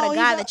intriguing about No, a he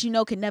guy got- that you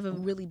know can never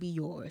really be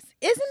yours,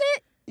 isn't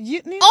it?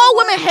 You know All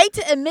what? women hate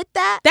to admit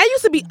that. That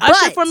used to be Usher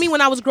But- for me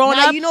when I was growing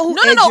Now up. you know who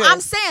No. Idris.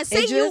 I'm saying,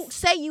 Idris?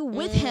 say you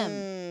with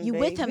him. You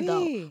with him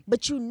though, baby.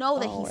 but you know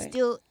that Oh, he wait.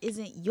 still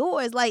isn't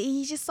yours. Like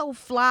he's just so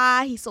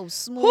fly. He's so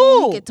smooth.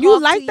 Who? He can talk You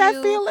like to that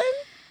you. feeling?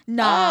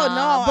 Nah, Oh,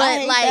 no, I but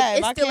hate like that.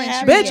 it's I still can't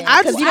have intriguing. Bitch, I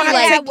because just you wanna be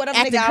like have whatever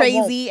acting nigga I want.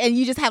 crazy, and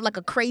you just have like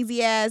a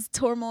crazy ass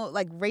turmoil,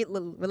 like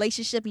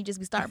relationship. You just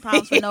be starting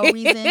problems for no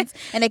reasons,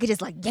 and they could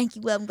just like yank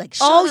you up and like,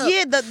 shut Oh up.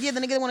 yeah, the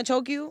nigga that want to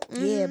choke you.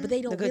 Yeah, but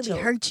they don't The good really choke.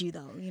 hurt you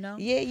though, you know.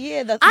 Yeah.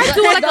 I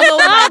do it like a little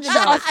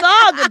a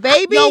thug,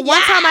 baby. Yo,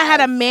 one time I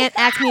had a man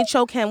ask me to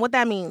choke him. What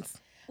that means?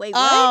 Wait,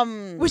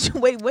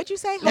 what? What'd you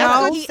say? That's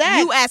Hold on. good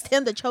sex. You asked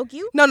him to choke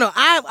you? No, I'm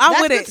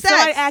That's with good it.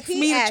 Somebody sex. asked He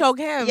me asked- to choke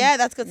him. Yeah,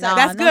 that's good sex. Nah,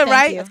 That's no, good, thank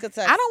right? you. That's good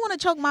sex. I don't want to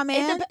choke my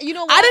man. You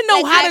know what? I didn't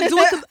know Like, how to do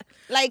it. 'Cause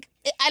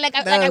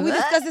we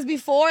discussed this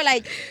before.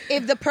 Like,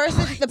 if the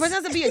person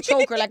has to be a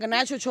choker, like a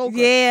natural choker.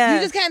 Yeah.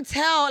 You just can't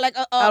tell, like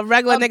a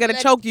regular nigga to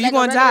choke you. You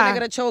gonna die. A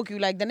regular nigga to choke you.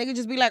 Like, the nigga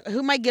just be like,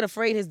 he might get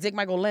afraid his dick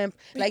might go limp.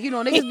 Like,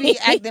 niggas be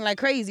acting like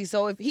crazy.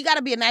 So if he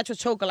gotta be a natural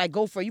choker, like,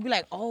 go for it. You be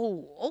like,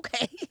 oh,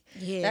 okay.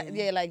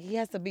 Yeah. Like, he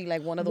has to be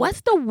like one of those.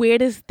 What's the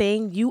weirdest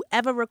thing you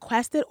ever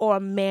requested or a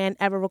man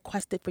ever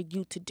requested for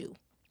you to do?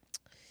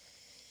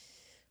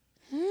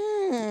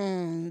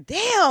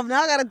 Damn,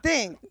 now I gotta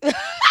think.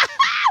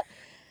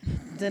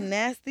 The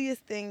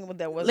nastiest thing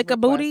that was lick a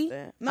booty?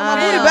 No,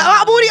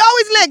 my booty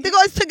always licked.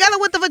 It's together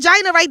with the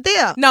vagina right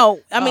there.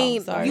 No, I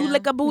mean, you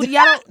lick a booty.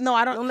 I don't. No,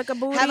 I don't lick a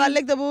booty. Have I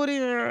licked a booty?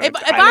 If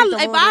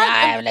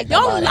I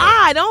don't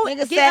lie,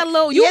 don't get a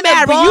little. You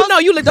married?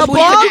 You lick the a booty.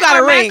 You got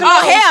a ring.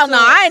 Oh hell no!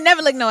 I ain't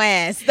never licked no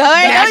ass.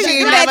 Nah, she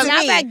ain't never.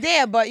 Not back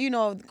there, but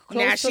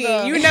close to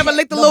the. You never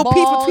licked the little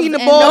piece between the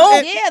No,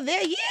 balls.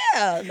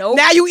 yeah. Nope.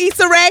 Now you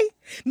Issa Rae.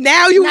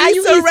 Now you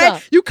Issa Rae.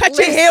 You cut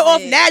your hair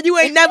off. Now you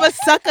ain't never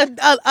suck a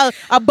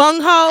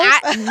bunghole.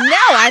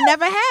 I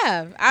never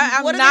have.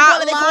 I'm what do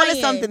not they call it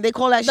something. They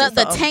call that shit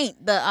the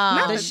taint.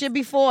 The shit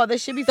before. The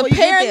shit before the you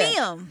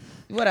perineum.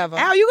 Whatever.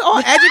 Al, you all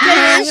educated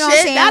and You know what I'm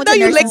shit. saying? I With know the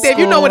you nursing licked it.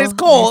 You know what it's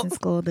called. Nursing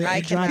school, the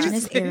I cannot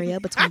erogenous say. area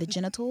between the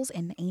genitals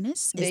and the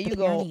anus There is the you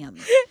go. perineum.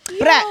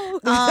 Brat.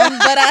 But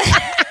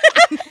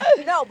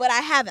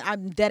I haven't.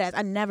 I'm dead ass.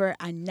 I never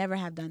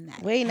have done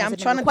that. Wait, now Has I'm it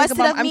been trying to requested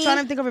think of about. I'm me? trying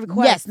to think of a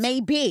request. Yes,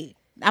 maybe.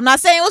 I'm not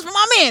saying it was for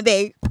my man,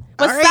 babe.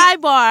 But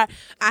sidebar,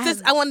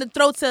 I wanted to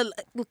throw to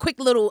a quick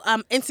little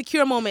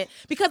insecure moment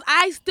because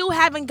I still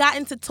haven't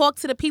gotten to talk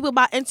to the people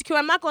about insecure.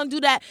 I'm not going to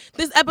do that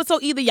this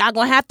episode either. Y'all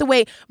going to have to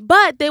wait.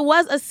 But there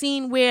was a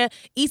scene where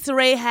Issa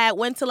Rae had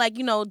went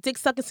to dick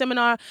sucking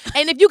seminar.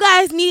 And if you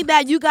guys need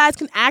that, you guys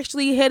can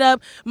actually hit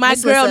up my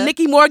girl,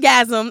 Nikki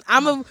Morgasm.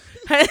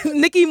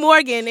 Nikki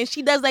Morgan, and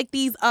she does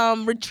these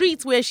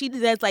retreats where she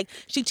does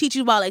she teaches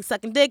you about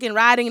sucking dick and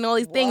riding and all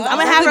these things. I'm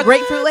gonna have her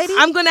grapefruit lady.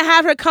 I'm gonna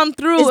have her come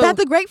through. Is that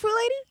the grapefruit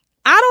lady?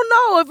 I don't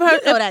know if her.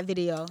 You know that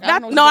video. I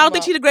don't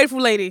think she's the Grateful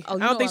Lady. Oh, I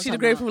don't think she's the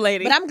Grateful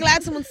Lady. But I'm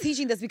glad someone's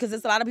teaching this because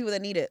there's a lot of people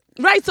that need it.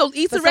 Right, so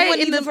Issa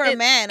Rae in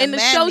the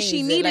show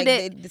she needed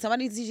it.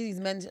 Somebody needs to teach these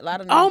men a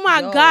lot of. Oh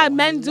my God,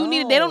 men do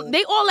need it.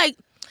 They all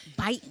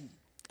biting.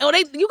 Oh,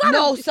 you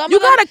gotta some you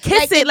of them, gotta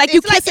kiss it like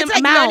you kiss it's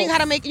in mouth. Learning how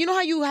to make. You know how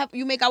you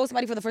make out with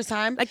somebody for the first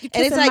time, like you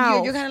and kiss it's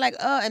mouth. you're kind of like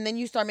and then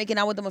you start making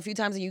out with them a few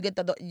times, and you get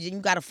you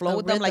gotta flow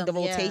with them, like the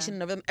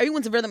rotation of them.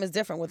 Everyone's rhythm is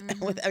different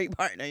with every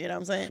partner. You know what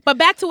I'm saying? But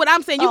back to what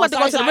I'm saying, you want to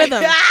go to the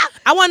rhythm.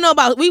 I want to know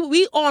about we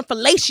on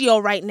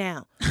fellatio right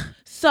now.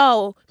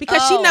 So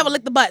because she never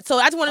licked the butt, so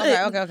I just wanted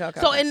to. Okay.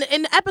 So in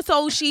the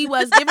episode, she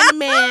was giving the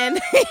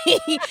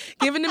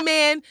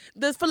man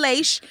the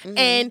fillet,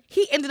 and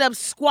he ended up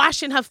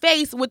squashing her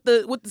face with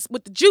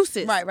the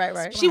juices.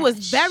 Right. She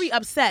was very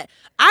upset.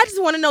 I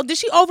just want to know, did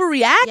she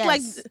overreact?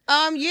 Yes.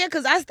 Yeah,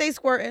 because I stay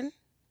squirting.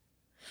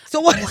 So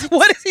what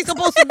is he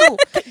supposed to do?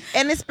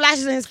 And it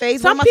splashes in his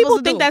face. Some what am I people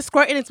supposed to think do? that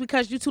squirting is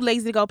because you're too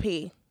lazy to go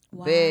pee.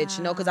 Wow. Bitch,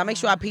 because I make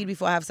sure I pee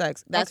before I have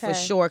sex. That's for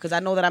sure. Because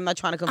I know that I'm not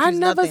trying to confuse I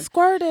never nothing.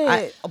 squirted.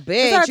 Bitch,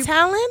 is that a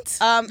talent?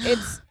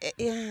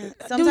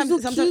 Sometimes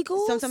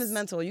Kegels? sometimes it's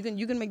mental. You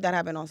can make that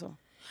happen also.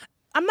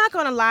 I'm not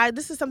gonna lie.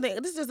 This is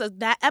just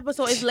that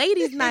episode is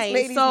ladies' night.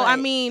 Ladies' So night. I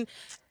mean,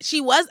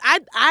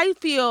 I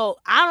feel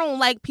I don't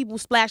like people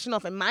splashing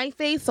off in my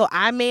face. So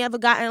I may have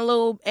gotten a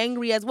little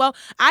angry as well.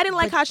 I didn't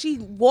like how she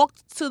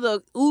walked to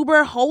the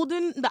Uber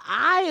holding the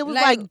eye. It was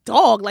like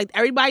dog. Like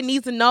everybody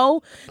needs to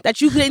know that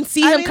you didn't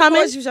see him coming.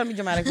 Of course, you trying to be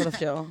dramatic for the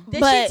show.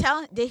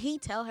 Did he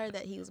tell her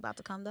that he was about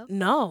to come though?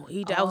 No,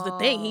 that was the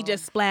thing. He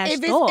just splashed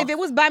If it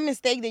was by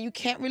mistake, then you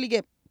can't really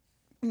get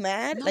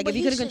mad. No, like but if he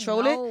he couldn't should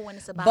control know it. when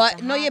it's about But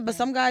to no, yeah, happen. but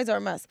some guys are a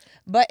mess.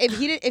 But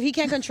if he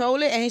can't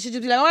control it, and he should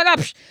just be like, oh my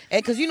god,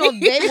 because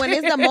when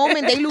it's the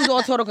moment, they lose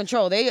all total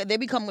control. They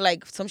become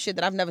like some shit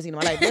that I've never seen in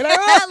my life. They're like,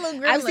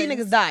 oh, I've seen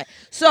niggas die.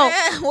 So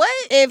what?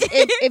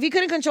 if he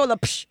couldn't control the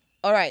psh,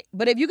 all right.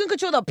 But if you can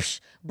control the psh,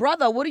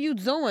 brother, what are you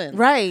doing?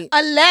 Right.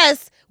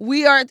 Unless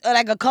we are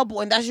like a couple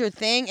and that's your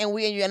thing, and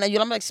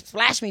I'm like,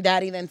 splash me,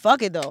 daddy. Then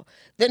fuck it though.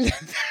 Then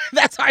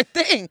that's our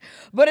thing.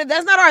 But if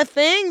that's not our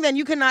thing, then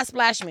you cannot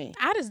splash me.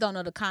 I just don't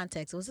know the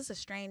context. Was this a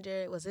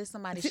stranger? Was this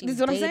somebody she This was is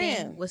what I'm dating?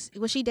 saying.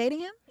 Was she dating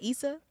him,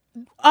 Issa?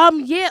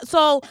 Yeah,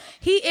 so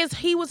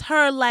he was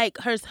her like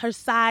her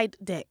side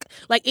dick.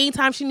 Like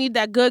anytime she needed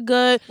that good,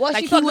 Well,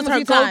 like she fucked him a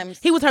few times.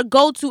 He was her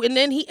go-to, and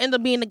then he ended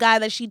up being the guy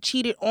that she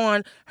cheated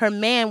on her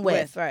man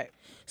with. Right.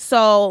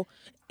 So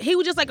he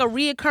was just like a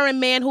reoccurring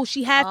man who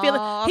she had feeling.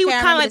 Oh, He was okay,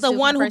 I kind of remember like the this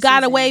one from who first got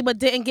season. away but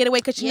didn't get away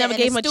because she never in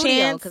gave the him a studio,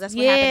 chance. 'cause that's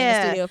what happened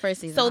in the studio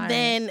first season. So All right.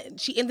 then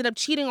she ended up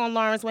cheating on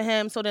Lawrence with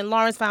him. So then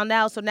Lawrence found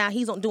out. So now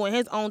he's doing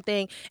his own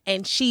thing,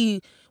 and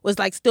she was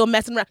like still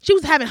messing around. She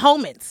was having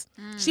homins.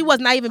 She was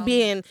not even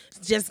being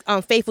just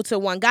faithful to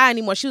one guy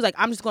anymore. She was like,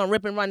 I'm just gonna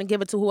rip and run and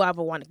give it to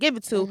whoever I want to give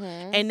it to.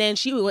 And then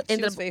she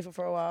ended up faithful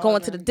for a while.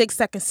 going to the dick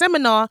second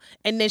seminar,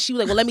 and then she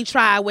was like, well, let me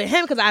try with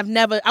him because I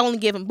only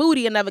gave him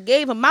booty and never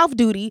gave him mouth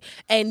duty.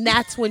 And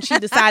that's when she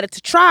decided to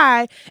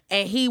try,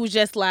 and he was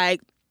just like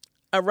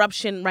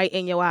eruption right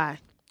in your eye.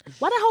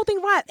 Why that whole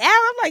thing rhyme?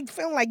 I'm like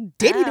feeling like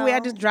Diddy the way I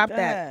just dropped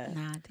that.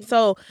 Nah,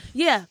 So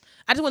yeah,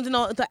 I just wanted to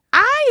know.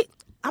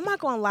 I'm not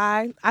gonna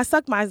lie. I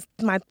sucked my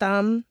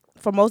thumb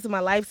for most of my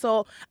life,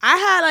 so I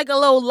had like a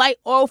little light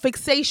oil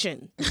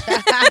fixation.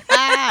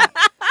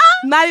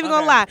 Not even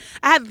gonna lie.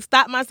 I had to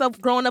stop myself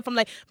growing up from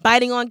like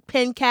biting on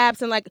pen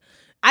caps and like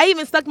I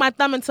even stuck my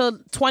thumb until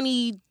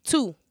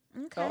 22.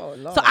 Okay. Oh,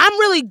 Lord. So I'm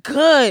really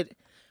good.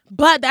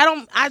 But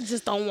I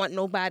just don't want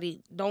nobody.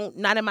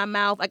 Not in my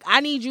mouth. Like I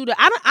need you to.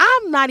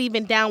 I'm not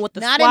even down with the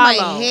not swallow. in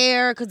my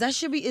hair, because that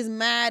should be is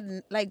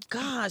mad. Like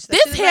gosh,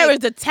 This hair is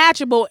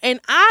detachable, and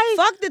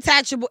fuck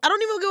detachable. I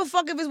don't even give a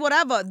fuck if it's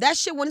whatever. That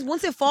shit once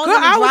it falls girl,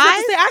 and it I was about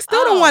dries, to say I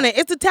still don't want it.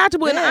 It's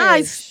detachable, and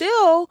I Bitch.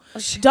 still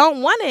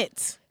don't want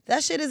it.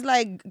 that shit is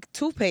like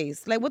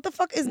toothpaste. Like what the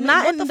fuck is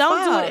Not what in, the don't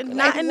fuck? do it.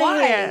 Not Like, in the why?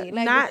 hair.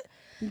 Like, Not.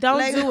 Don't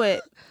like, do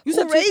it. You who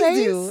said raised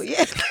toothpaste? you?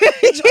 Yeah,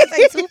 it just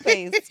like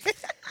toothpaste.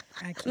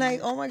 Like,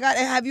 oh my god!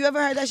 And have you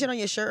ever had that shit on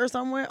your shirt or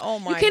somewhere? Oh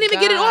my! You can't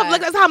even get it off.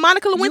 Like that's how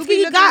Monica you be Lewinsky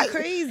looking got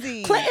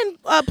crazy. Clinton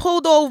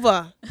pulled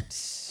over.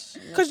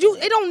 Cause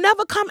it don't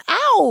never come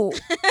out.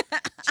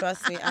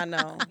 Trust me, I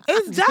know.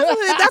 It's definitely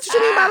if that's what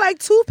you mean by like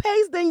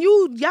toothpaste. Then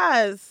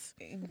yes,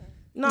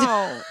 no.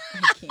 I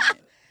can't.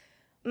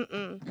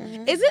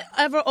 Mm-mm. Is it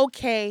ever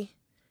okay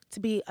to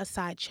be a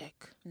side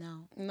chick?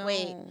 No. No.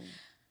 Wait.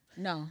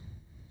 No.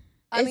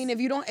 I mean, if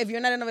you're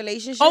not in a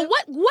relationship, Or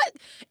what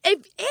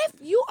if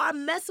you are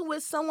messing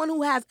with someone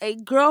who has a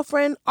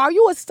girlfriend, are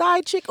you a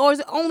side chick or is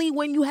it only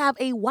when you have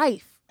a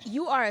wife?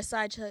 You are a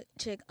side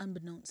chick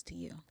unbeknownst to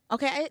you.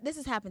 Okay, this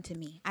has happened to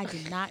me. I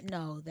did not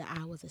know that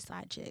I was a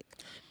side chick.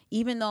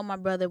 Even though my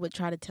brother would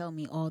try to tell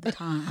me all the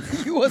time.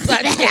 you was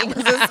like,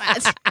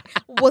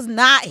 Was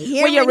not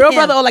hearing Well, your real him.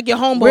 brother or like your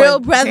homeboy? Real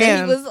brother.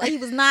 Damn. He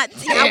was not.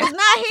 I was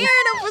not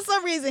hearing him for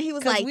some reason. He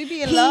was 'Cause like, we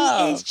be in he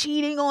love. is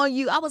cheating on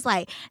you. I was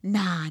like,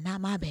 nah, not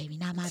my baby,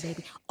 not my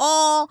baby.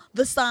 All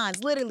the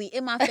signs, literally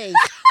in my face,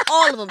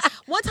 all of them.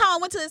 One time I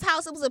went to his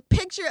house. It was a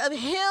picture of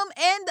him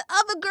and the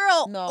other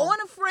girl on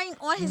a frame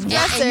on his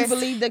dresser. And you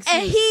believe the excuse.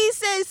 And he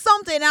said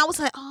something, and I was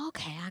like, oh,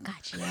 okay, I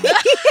got you.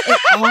 It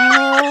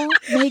all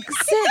makes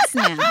sense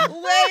now.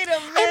 Wait a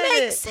minute. It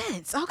makes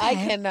sense. Okay. I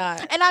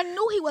cannot. And I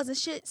knew he wasn't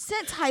shit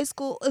since high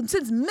school.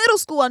 Since middle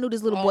school, I knew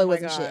this little boy my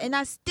wasn't God. shit. And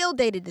I still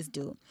dated this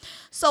dude.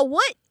 So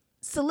what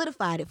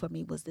solidified it for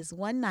me was this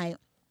one night,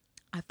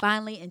 I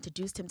finally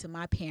introduced him to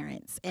my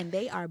parents. And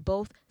they are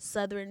both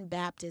Southern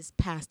Baptist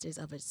pastors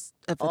of a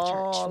church.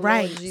 Lord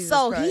Right. Jesus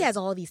So Christ. he has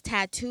all these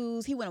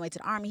tattoos. He went away to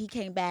the army. He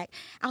came back.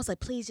 I was like,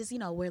 please just,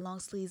 wear long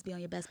sleeves, be on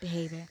your best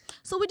behavior.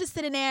 So we're just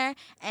sitting there.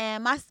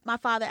 And my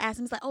father asked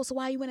him, he's like, oh, so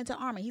why you went into the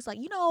army? He's like,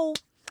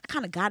 I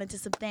kind of got into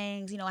some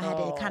things, I had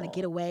to kind of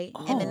get away.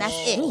 And then that's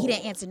it. He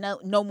didn't answer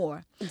no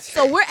more.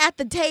 So we're at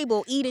the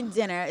table eating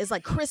dinner. It's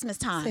like Christmas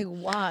time. Say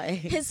why?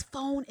 His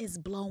phone is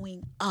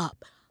blowing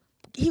up.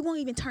 He won't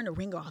even turn the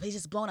ringer off. He's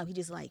just blown up. He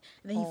just and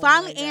then he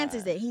finally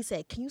answers it. He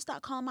said, can you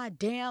stop calling my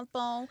damn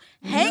phone?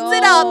 Hangs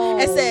it up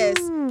and says,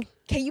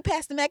 can you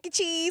pass the mac and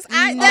cheese?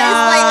 I was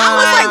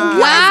like,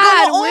 what is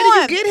going on?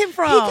 Where did you get him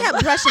from? He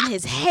kept brushing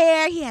his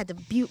hair. He had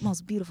the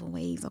most beautiful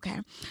waves, okay?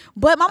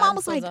 But my mom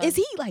was like, is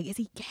he gay?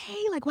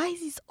 Like, why is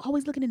he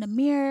always looking in the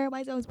mirror? Why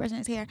is he always brushing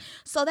his hair?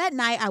 So that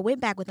night, I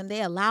went back with him.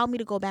 They allowed me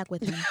to go back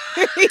with him.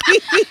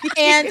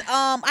 And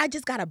I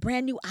just got a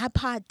brand new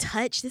iPod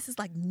Touch. This is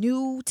like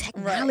new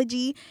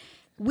technology.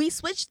 We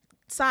switched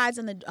sides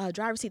in the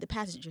driver's seat, the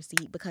passenger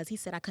seat, because he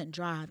said I couldn't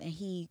drive, and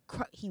he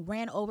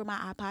ran over my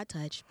iPod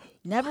Touch.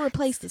 Never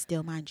replaced it,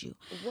 still, mind you.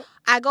 What?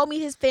 I go meet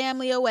his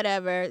family or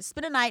whatever.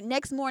 Spend a night.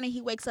 Next morning, he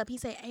wakes up. He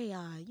say, "Hey,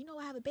 I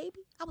have a baby."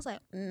 I was like,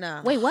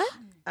 "Nah." Wait, what?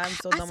 I'm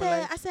so done with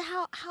life. I said,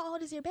 how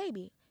old is your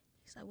baby?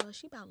 He's like, well,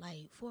 she about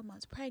like 4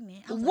 months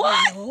pregnant. I was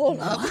what? Like, hold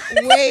up.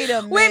 Wait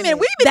a minute. Wait a minute.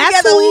 We've been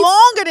together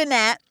longer than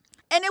that,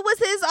 and it was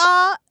his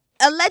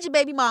alleged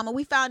baby mama.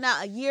 We found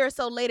out a year or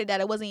so later that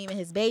it wasn't even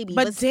his baby.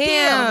 But damn, still, you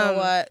know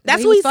what?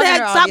 That's He what he was fucking said.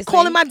 her, Stop obviously.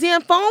 calling my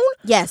damn phone.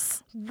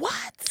 Yes.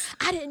 What?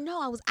 I didn't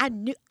know.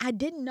 I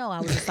didn't know I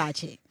was a side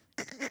chick.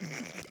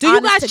 Do you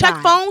Honest guys to check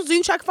God. phones? Do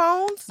you check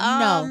phones?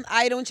 No.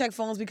 I don't check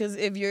phones because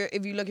if you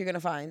look, you're gonna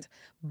find.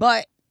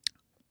 But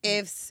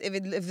if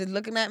it's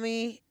looking at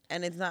me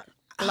and it's not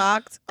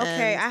blocked,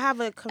 Okay, I have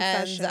a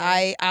confession.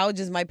 and I'll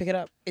just might pick it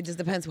up. It just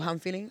depends how I'm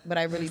feeling, but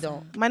I really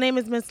don't. My name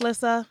is Miss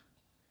Lissa,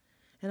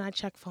 and I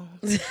check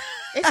phones.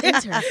 It's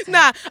interesting.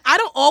 Nah, I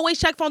don't always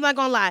check phones, not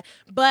gonna lie.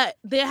 But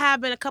there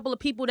have been a couple of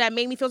people that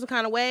made me feel some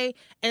kind of way,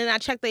 and then I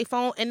check their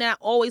phone, and then I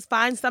always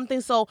find something.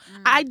 So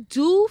I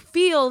do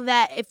feel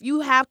that if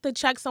you have to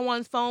check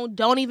someone's phone,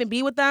 don't even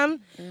be with them.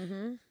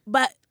 Mm-hmm.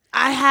 But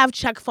I have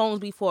checked phones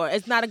before.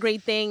 It's not a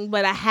great thing,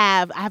 but I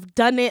have. I've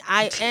done it.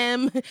 I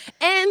am.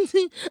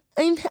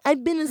 And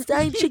I've been a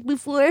side chick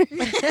before.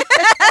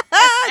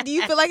 Do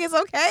you feel like it's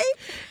okay?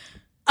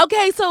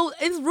 Okay, so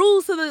it's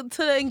rules to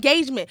the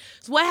engagement.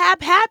 So what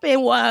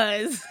happened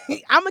was,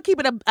 I'm gonna keep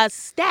it a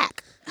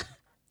stack.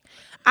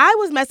 I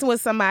was messing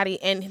with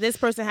somebody, and this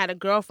person had a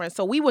girlfriend,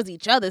 so we was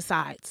each other's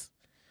sides.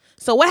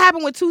 So what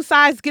happened when two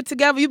sides get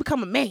together? You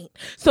become a main.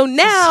 So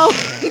now,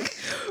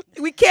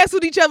 we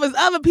canceled each other's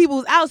other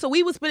people's out. So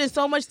we were spending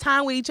so much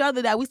time with each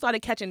other that we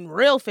started catching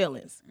real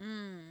feelings.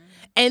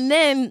 And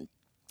then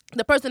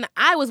the person that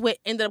I was with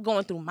ended up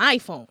going through my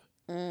phone.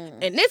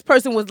 And this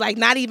person was like,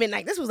 not even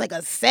like, this was like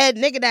a sad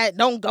nigga that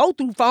don't go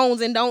through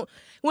phones and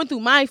went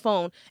through my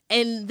phone.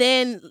 And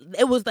then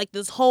it was like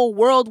this whole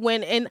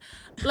whirlwind. And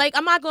like,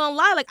 I'm not gonna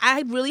lie, like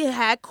I really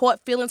had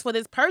caught feelings for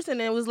this person.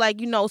 And it was like,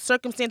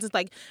 circumstances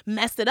like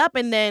messed it up.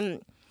 And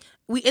then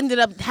we ended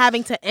up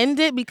having to end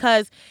it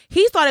because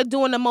he started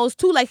doing the most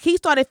too. Like he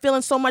started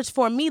feeling so much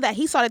for me that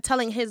he started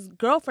telling his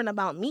girlfriend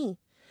about me.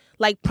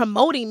 Like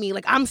promoting me.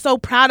 Like, I'm so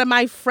proud of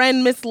my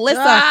friend, Miss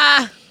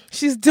Lissa.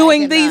 She's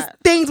doing these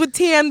things with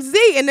TMZ.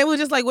 And it was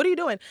just like, what are you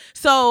doing?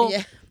 So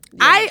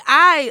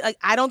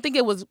I don't think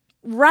it was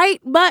right,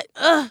 but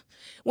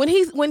when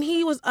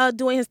he was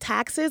doing his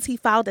taxes, he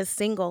filed as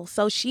single.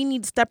 So she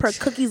needs to step her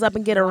cookies up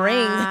and get a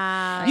ring.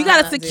 You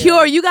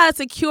gotta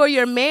secure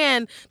your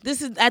man.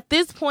 This is at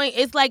this point,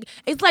 it's like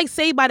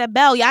Saved by the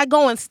Bell. Y'all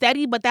going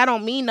steady, but that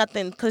don't mean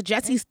nothing because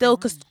Jesse still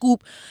could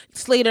scoop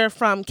Slater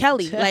from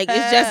Kelly. Like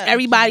it's just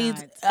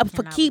everybody's up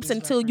for keeps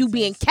until you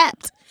being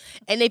kept.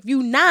 And if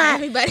you not,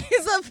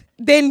 everybody's up.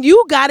 Then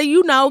you gotta,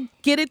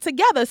 get it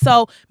together.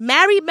 So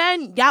married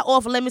men, y'all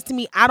off limits to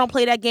me. I don't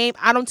play that game.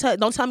 Don't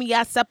tell me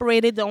y'all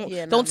separated.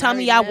 Don't tell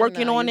me y'all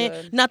working on it.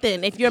 Good.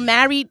 Nothing. If you're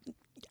married,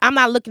 I'm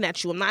not looking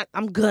at you.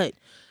 I'm good.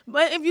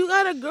 But if you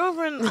got a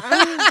girlfriend,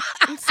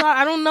 I'm sorry.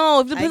 I don't know.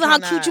 It depends on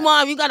how cute you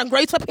are. If you got a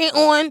gray sweatpant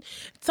on,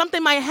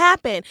 something might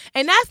happen.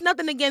 And that's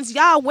nothing against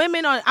y'all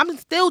women. I'm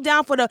still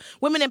down for the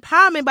women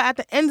empowerment. But at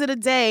the end of the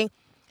day,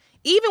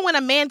 even when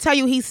a man tell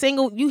you he's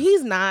single,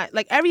 he's not.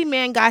 Like every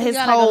man got his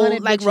whole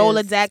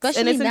Rolodex, especially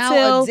and it's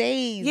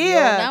nowadays.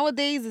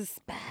 Nowadays is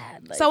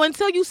bad. Like, so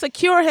until you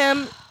secure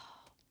him,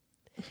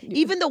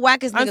 even the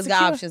wackest niggas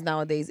got options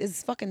nowadays.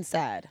 It's fucking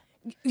sad.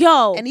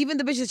 Yo, and even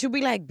the bitches, you'll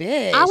be like,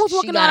 bitch. I was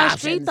walking down the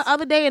street the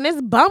other day, and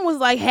this bum was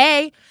like,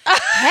 "Hey,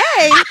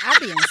 I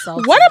be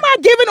insulted. What am I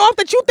giving off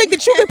that you think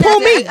that you can pull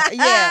me?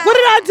 Yeah. What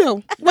did I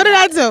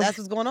do? That's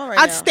what's going on right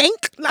now. I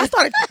stink. I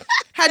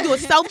had to do a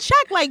self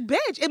check. Like,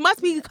 bitch, it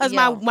must be because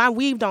my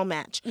weave don't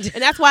match,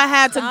 and that's why I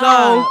had to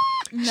go.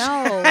 No,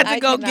 I had to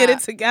go get it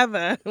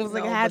together. It was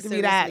like it had to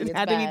be that. It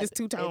had to be this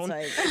two-tone.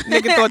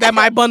 Nigga thought that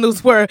my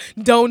bundles were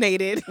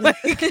donated. Like,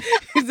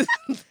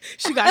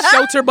 she got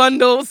shelter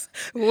bundles.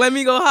 Let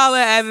me go holler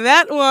at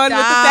that one with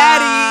the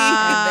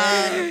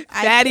fatty.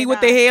 Fatty with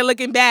the hair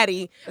looking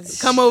baddie.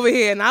 Come over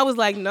here. And I was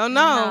like, no.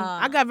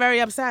 I got very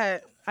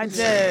upset. I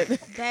did.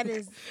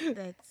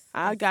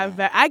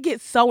 I get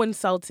so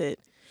insulted.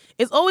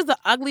 It's always the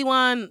ugly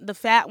one, the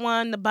fat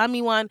one, the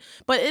bummy one.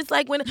 But it's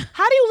like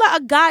how do you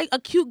let a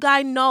cute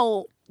guy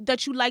know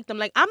that you like them?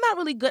 Like, I'm not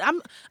really good.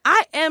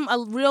 I am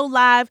a real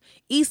live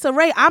Issa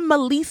Rae. I'm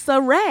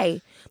Melissa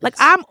Ray. Like,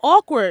 I'm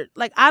awkward.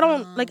 Like, I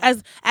don't, like,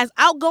 as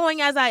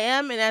outgoing as I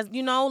am, and as,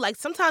 like,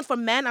 sometimes for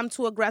men, I'm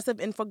too aggressive,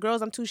 and for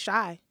girls, I'm too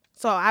shy.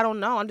 So, I don't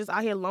know. I'm just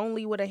out here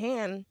lonely with a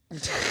hand. Girl,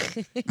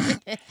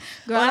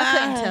 I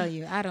couldn't tell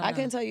you. I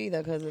couldn't tell you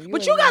either.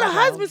 But you got a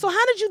husband, so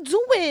how did you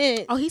do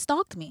it? Oh, he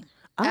stalked me.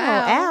 Oh,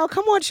 Al,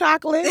 come on,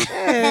 chocolate. He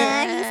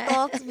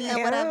stalked me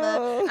or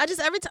whatever.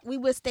 Every time we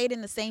would stayed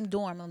in the same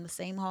dorm on the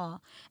same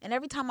hall, and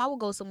every time I would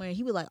go somewhere,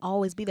 he would like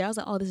always be there. I was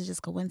like, oh, this is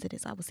just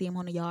coincidence. I would see him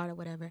on the yard or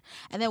whatever.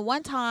 And then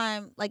one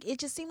time, like it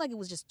just seemed like it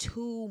was just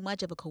too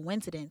much of a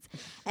coincidence.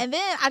 And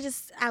then I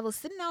was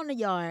sitting out in the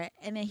yard,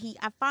 and then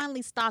I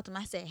finally stopped him.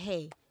 I said,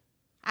 hey,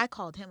 I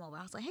called him over.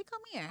 I was like, hey,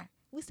 come here.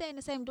 We stay in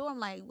the same dorm.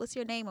 Like, what's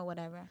your name or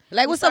whatever?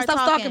 Like, what's up?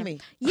 Stop stalking me.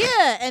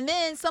 Yeah. And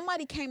then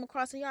somebody came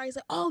across the yard. He's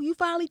like, oh, you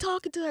finally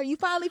talking to her. You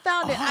finally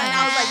found it. And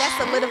I was like,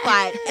 that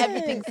solidified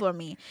everything for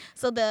me.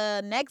 So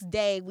the next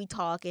day we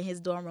talk in his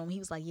dorm room. He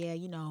was like, yeah,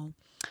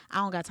 I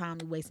don't got time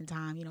to wasting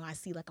time. I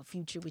see like a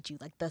future with you.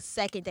 Like the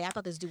second day, I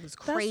thought this dude was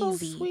crazy. That's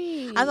so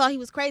sweet. I thought he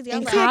was crazy. I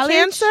was like,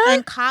 Cancer?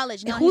 In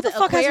college. No, who the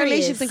fuck has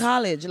relationships in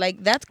college?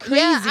 Like, that's crazy.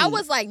 Yeah, I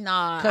was like,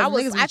 nah.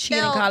 I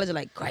cheating in college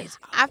like crazy.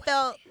 I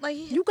felt like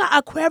you got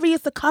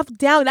Aquarius to cuff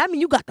down. That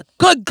mean you got the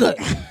good.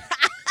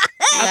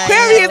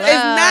 Aquarius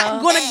is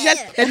not gonna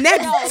just the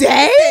next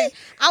day.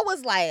 I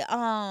was like,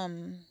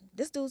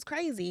 this dude's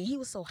crazy. He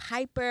was so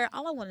hyper.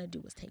 All I wanted to do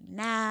was take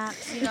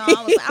naps.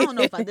 I was like, I don't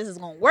know if this is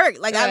gonna work.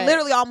 Like, I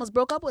literally almost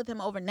broke up with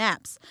him over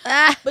naps.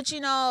 But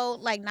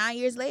like 9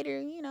 years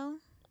later,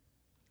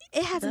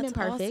 it hasn't been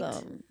perfect.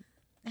 Awesome.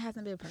 It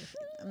hasn't been perfect.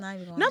 I'm not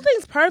even going.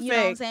 Nothing's perfect. You know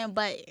what I'm saying?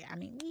 But I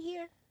mean, we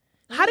here.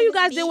 How do you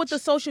guys deal with the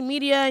social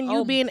media and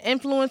you being an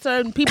influencer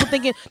and people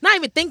thinking, not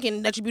even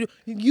thinking that you're beautiful,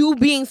 you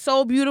being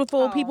so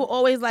beautiful, people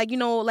always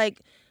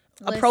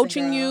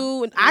approaching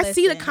you. And I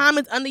see the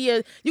comments under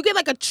you get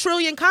like 1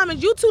 trillion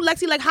comments. You too,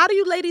 Lexi, like how do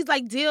you ladies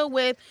like deal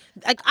with,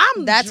 like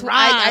that's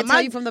dry. I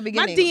tell you from the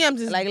beginning. My DMs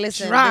is like,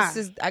 listen, dry.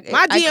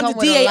 My DMs is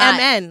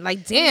DAMN.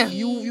 Like, damn.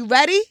 You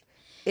ready?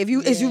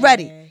 Is you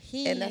ready?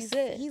 And that's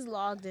it. He's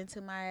logged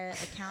into my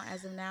account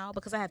as of now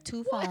because I have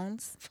 2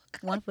 phones.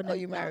 One for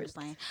you married.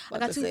 I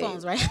got 2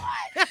 phones, right?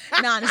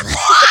 No, honestly.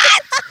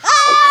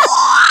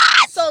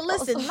 So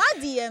listen, my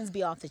DMs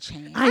be off the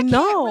chain. I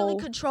know. Can't really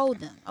control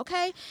them,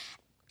 okay?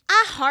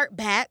 I heart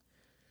back.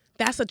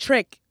 That's a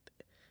trick.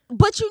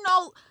 But you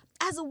know,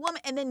 as a woman,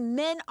 and then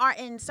men are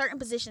in certain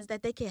positions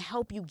that they can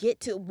help you get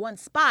to one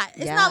spot.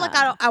 It's not like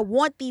I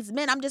want these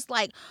men. I'm just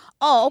like,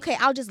 oh, okay,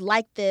 I'll just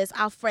like this.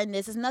 I'll friend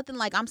this. It's nothing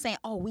like I'm saying,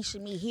 oh, we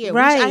should meet here.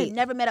 Right. I ain't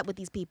never met up with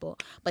these people.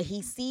 But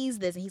he sees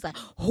this and he's like,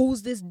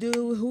 who's this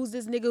dude? Who's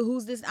this nigga?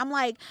 Who's this? I'm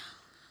like,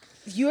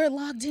 you're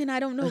logged in. I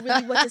don't know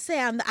really what to say.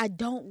 I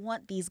don't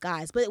want these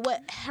guys. But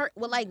what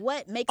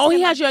makes? Oh,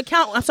 he has your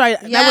account. I'm sorry,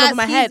 that went over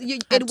my head.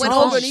 It went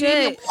over.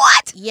 Shit.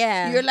 What?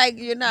 Yeah. You're like,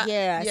 you're not.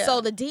 Yeah.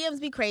 So the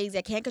DMs be crazy.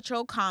 I can't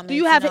control comments. Do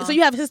you have know? So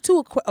you have his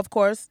too, of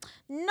course.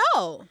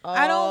 No,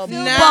 I don't feel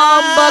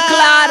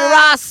Bumbleclad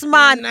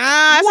Rossman. Nah,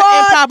 that's What? an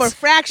improper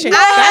fraction.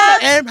 I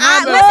That's an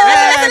improper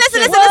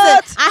fraction.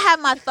 Listen. I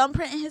have my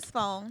thumbprint in his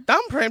phone.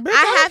 Thumbprint, bitch.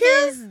 I have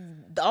his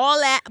all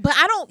that, but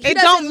I don't. It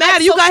don't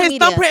matter. You got his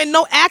thumbprint and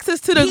no access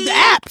to the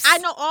apps. I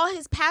know all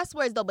his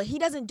passwords though, but he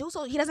doesn't do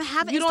so. He doesn't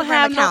have an You Instagram don't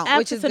have account. no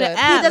which access is to the good.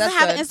 app. He doesn't That's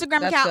have an good. Instagram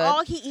That's account. good.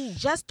 All he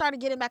just started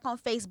getting back on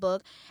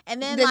Facebook,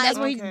 and then That's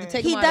where like you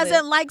take he him out of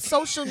doesn't it. like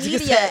social Just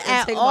media take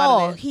at him out of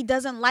all. it. He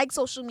doesn't like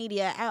social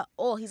media at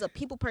all. He's a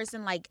people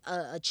person, like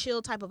a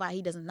chill type of vibe.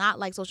 He does not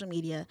like social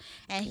media,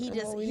 and he we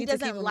he need to keep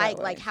doesn't him like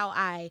that way. how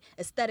I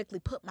aesthetically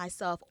put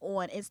myself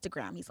on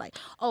Instagram. He's like,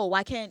 oh,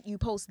 why can't you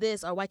post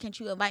this, or why can't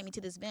you invite me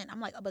to this event?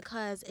 I'm like,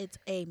 because it's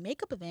a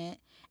makeup event,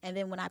 and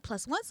then when I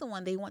plus one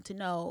someone, they want to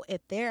know if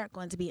they're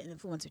going to be an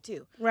influencer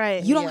too.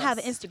 Right. You don't have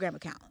an Instagram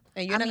account.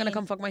 And you're not gonna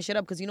come fuck my shit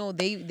up because you know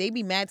they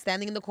be mad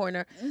standing in the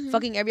corner,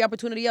 fucking every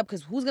opportunity up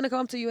because who's gonna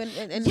come up to you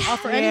and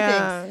offer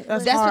anything?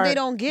 that's what hard. they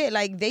don't get.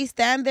 Like they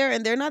stand there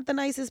and they're not the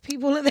nicest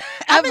people ever.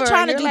 I've been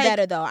trying to do You're like,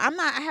 better though.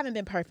 I haven't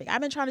been perfect.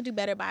 I've been trying to do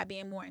better by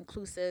being more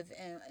inclusive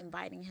and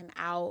inviting him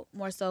out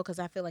more so because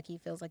I feel like he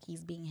feels like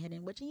he's being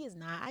hidden, which he is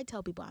not. I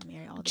tell people I'm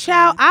married all the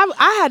Child, time.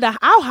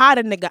 I'll hide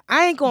a nigga.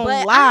 I ain't gonna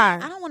But lie.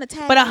 I don't want to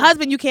tag. But a him.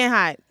 husband you can't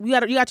hide. You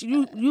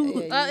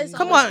It's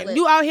come always on. split.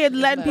 You out here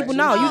letting people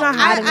know. You're not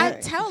hiding I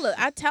it. tell her.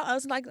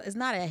 It's like it's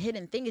not a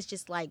hidden thing. It's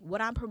just like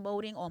what I'm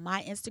promoting on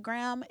my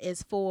Instagram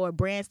is for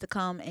brands to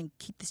come and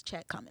keep this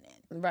check coming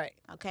in. right.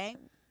 Okay.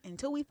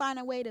 Until we find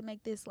a way to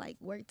make this like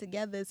work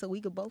together so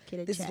we could both get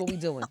a This check is what we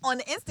doing. on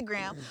the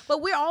Instagram.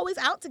 But we're always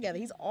out together.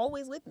 He's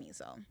always with me.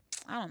 So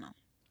I don't know.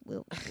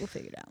 We'll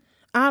figure it out.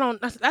 I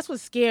don't. That's what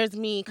scares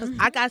me. Because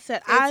like I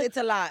said, It's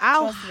a lot.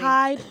 I'll Trust me.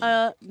 hide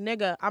a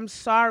nigga. I'm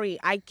sorry.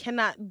 I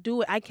cannot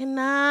do it. I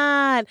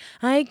cannot.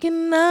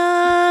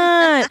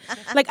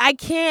 Like I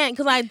can't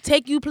because I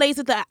take you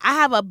places that I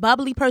have a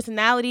bubbly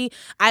personality.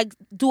 I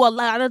do a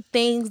lot of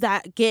things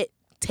that get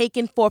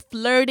taken for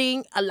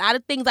flirting. A lot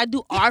of things I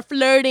do are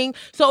flirting.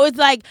 So it's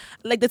like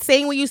the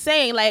same way you're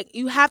saying, like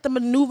you have to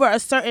maneuver a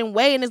certain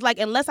way. And it's like,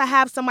 unless I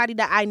have somebody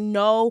that I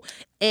know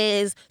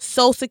is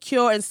so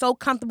secure and so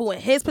comfortable in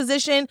his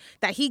position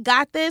that he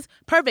got this,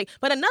 perfect.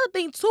 But another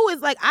thing too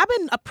is like I've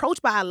been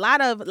approached by a lot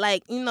of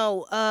like, I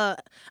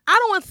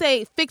don't want to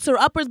say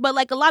fixer-uppers, but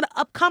like a lot of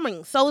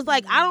upcoming. So it's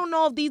like, I don't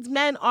know if these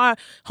men are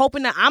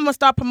hoping that I'm going to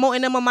start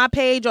promoting them on my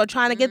page or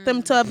trying to get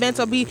them to events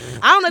or I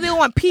don't know if they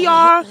want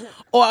PR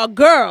or a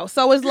girl.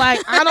 So it's like,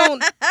 I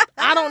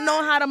don't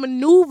know how to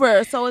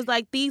maneuver. So it's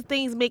like these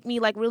things make me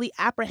like really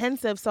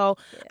apprehensive. So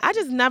I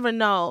just never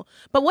know.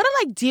 But what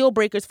are like deal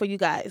breakers for you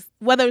guys?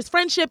 Whether it's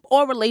friendship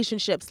or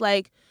relationships,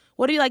 like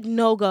what are you like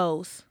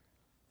no-goes?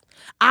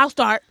 I'll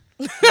start.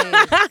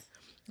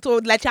 So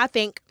let y'all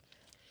think.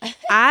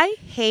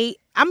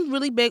 I'm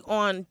really big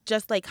on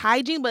just like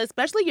hygiene, but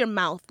especially your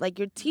mouth. Like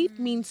your teeth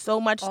mean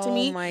so much to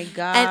me. Oh my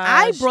god! And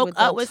I broke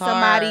up with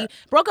somebody,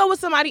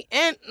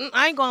 and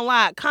I ain't gonna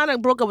lie, kind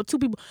of broke up with two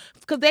people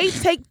because they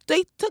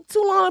took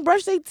too long to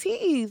brush their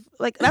teeth.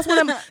 Like that's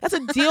a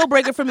deal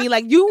breaker for me.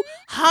 Like you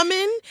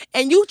humming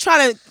and you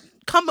trying to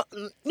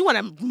you want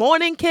a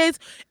morning kiss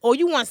or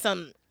you want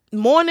some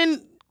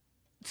morning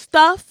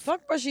stuff.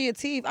 Fuck brushing your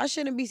teeth. I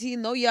shouldn't be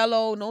seeing no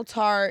yellow, no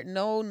tart,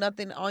 no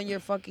nothing on your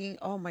fucking.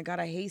 Oh my god,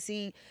 I hate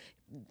seeing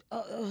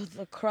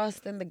the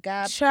crust and the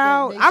gap.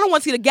 Child, I don't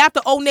want to see the Gap,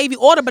 the Old Navy,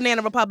 or the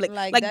Banana Republic.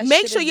 Like that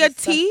make shit sure is your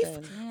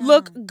disgusting. teeth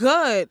look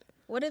good.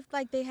 What if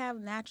like they have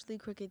naturally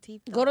crooked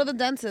teeth? Go to the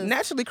dentist.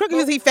 Naturally crooked.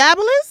 Is he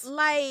fabulous?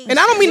 Like, And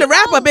I don't mean the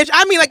rapper, bitch.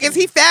 I mean like, is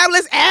he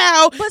fabulous?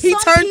 Ow. But He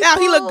some turned out.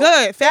 He looked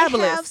good. They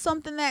Fabulous. have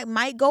something that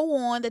might go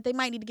on that they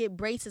might need to get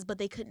braces, but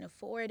they couldn't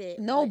afford it.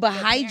 No, like but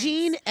their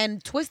hygiene parents.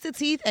 and twisted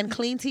teeth and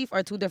clean teeth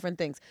are two different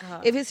things.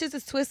 If his shit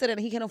is twisted and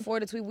he can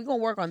afford it, we're gonna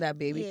work on that,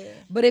 baby. Yeah.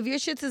 But if your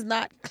shit is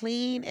not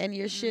clean and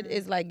your shit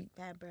is like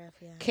Bad breath,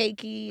 yeah.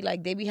 cakey,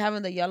 like they be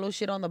having the yellow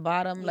shit on the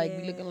bottom, like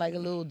be Yeah. looking like a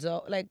little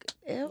dough, like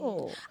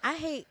ew.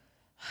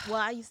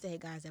 I used to hate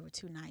guys that were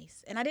too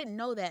nice. And I didn't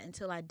know that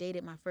until I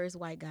dated my first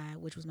white guy,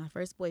 which was my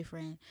first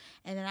boyfriend.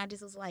 And then I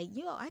just was like,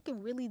 yo, I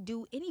can really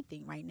do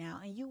anything right now.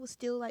 And you will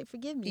still like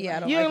forgive me. Yeah,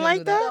 Like, You I didn't can't like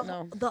do that?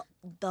 No.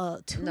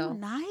 the too No.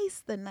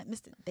 nice,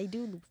 they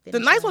do. The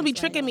finish nice ones be nice,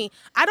 tricking like, me.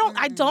 I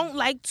don't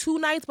like too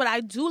nice, but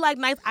I do like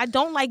nice. I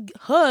don't like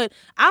hood.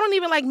 I don't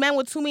even like men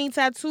with too many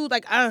tattoos.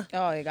 Like, Oh,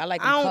 I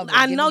like them I don't. covered.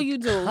 I Give know me you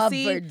do.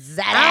 See, covered,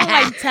 I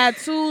don't like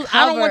tattoos.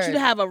 I don't want you Covered. to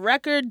have a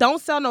record. Don't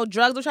sell no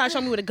drugs. Don't try to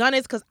show me where the gun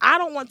is, because I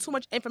don't don't want too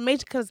much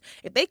information because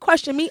if they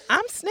question me,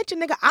 I'm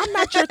snitching, nigga. I'm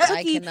not your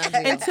cookie cannot do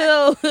that.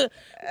 until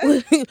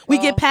we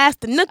get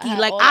past the nookie.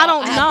 Like, I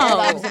don't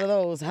know. Of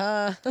those,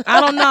 huh?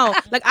 I don't know.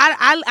 Like,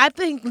 I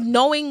think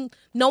knowing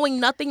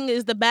nothing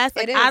is the best.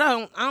 Like, It is. I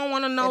don't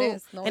want to know, It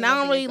is. Knowing and I don't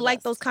nothing really is the like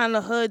best. those kind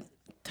of hood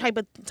type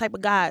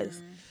of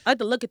guys. I like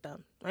to look at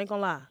them. I ain't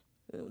gonna lie.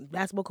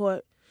 Basketball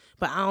court,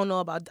 but I don't know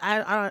about.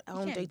 I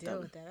don't Can't date deal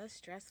them. with that. That's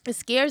stressful. It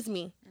scares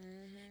me.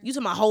 You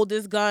talking about hold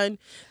this gun?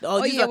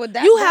 Oh, you yeah, with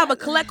that- you have that-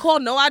 a collect call?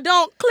 No, I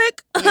don't.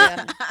 Click.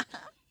 Yeah.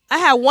 I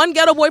had one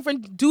ghetto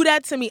boyfriend do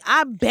that to me.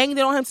 I banged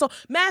it on him. So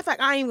matter of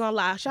fact, I ain't even gonna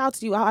lie. Shout out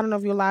to you. I don't know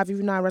if you're alive. If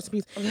you're not, rest in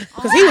peace.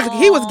 Because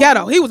he was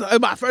ghetto. He was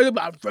my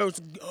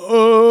first.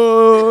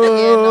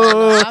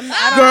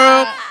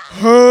 Girl.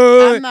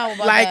 I'm not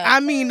about Like, that. I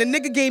mean, the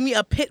nigga gave me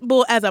a pit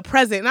bull as a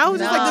present. And I was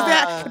just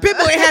like, the pit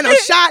bull ain't had no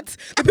shots.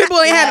 The pit bull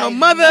ain't had no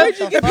mother.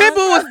 The pit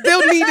bull was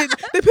still needed.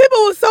 The pit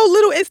bull was so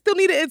little, it still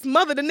needed its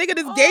mother. The nigga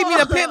just gave me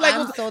the pit like,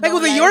 I'm so it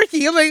was a don't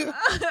Yorkie. I'm like,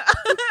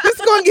 this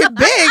is going to get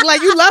big.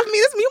 Like, you love me?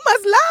 You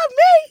must love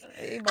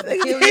me. He about to They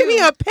kill gave me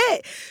you. a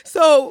pet.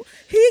 So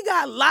he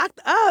got locked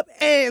up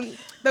and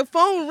the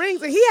phone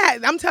rings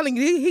and I'm telling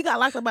you, he got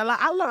locked up.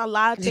 I learned a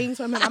lot of things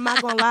from him. I'm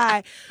not going to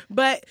lie.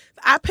 But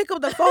I pick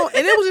up the phone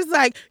and it was just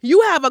like, you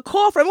have a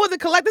call from, it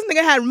wasn't collect. This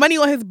nigga had money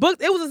on his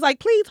books. It was just like,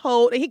 please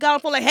hold. And he got on the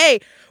phone like, hey,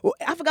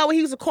 I forgot what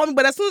he used to call me.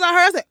 But as soon as I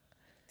heard, I said,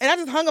 and I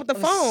just hung up the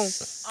phone.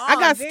 I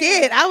got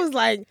scared. I was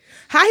like,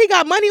 how he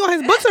got money on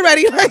his books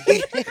already? Like,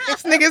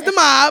 this nigga's the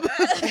mob.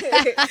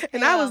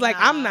 And I was like,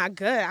 I'm not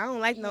good. I don't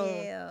like no.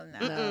 Hell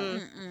no.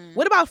 Mm-mm.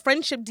 What about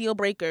friendship deal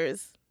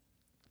breakers?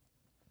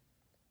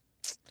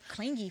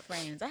 Clingy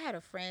friends. I had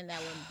a friend that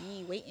would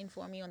be waiting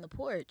for me on the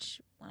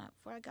porch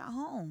before I got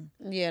home.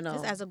 Yeah, no.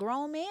 Just as a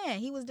grown man,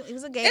 he was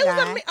a gay It was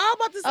guy. all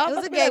about this. It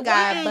was a gay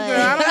guy, but Girl,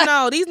 I don't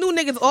know. These new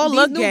niggas all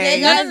look new gay.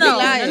 gay guys be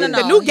lying.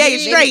 The new gay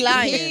is He straight.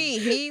 lying.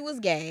 He was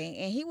gay,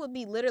 and he would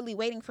be literally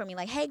waiting for me,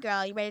 like, "Hey,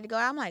 girl, you ready to go?"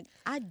 I'm like,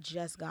 "I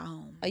just got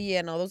home.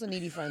 Yeah, no, those are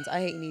needy friends.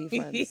 I hate needy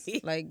friends.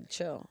 Like,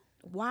 chill.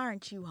 Why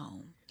aren't you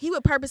home?" He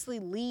would purposely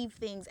leave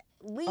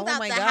Oh out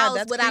my the God, house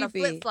that's without creepy.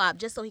 a flip flop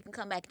just so he can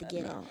come back to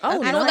get it. No.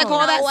 Oh, I know no. they call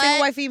that You know single what?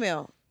 white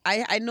female.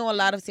 I know a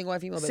lot of single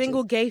white female bitches.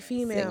 Single gay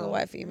female. Single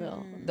white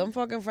female. Them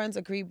fucking friends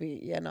are creepy.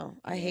 Yeah, no.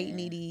 I hate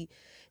needy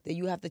that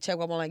you have to check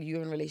up on like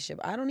you're in a relationship.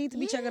 I don't need to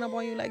be checking up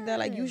on you like that.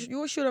 Like you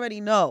should already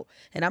know.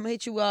 And I'm gonna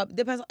hit you up. It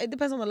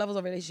depends on the levels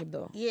of relationship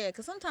though. Yeah,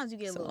 because sometimes you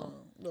get a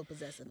little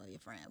possessive of your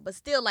friend, but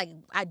still, like,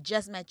 I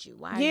just met you.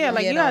 Why? Yeah,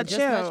 like, you no, gotta just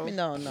chill. match me.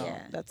 No, Yeah.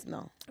 that's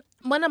no.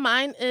 One of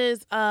mine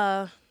is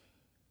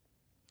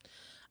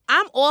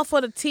I'm all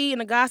for the tea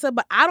and the gossip,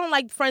 but I don't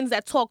like friends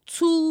that talk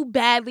too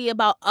badly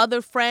about other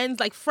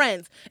friends. Like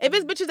friends, if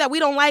it's bitches that we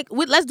don't like,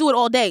 let's do it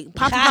all day.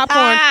 Pop some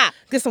popcorn,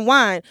 get some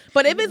wine.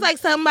 But if it's like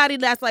somebody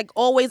that's like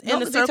always in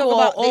the circle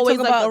or always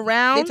like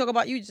around, they talk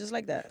about you just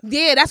like that.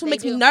 yeah, that's what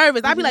makes me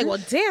nervous. I'd be like, well,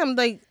 damn,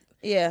 like.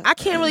 Yeah, I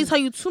can't really tell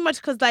you too much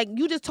because, like,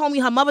 you just told me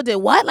her mother did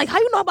what? Like, how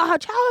you know about her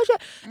childhood?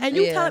 And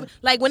you tell me,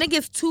 like, when it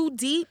gets too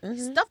deep.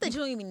 Stuff that you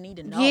don't even need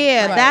to know.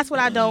 Yeah, Like, that's what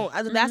I don't.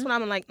 That's what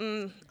I'm like,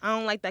 I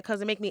don't like that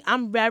because it make me,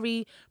 I'm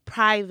very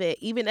private.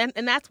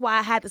 And that's why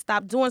I had to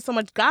stop doing so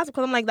much gossip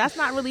because I'm like, that's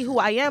not really who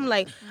I am.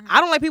 Like,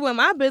 I don't like people in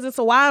my business.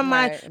 So why am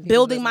I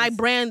building my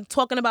brand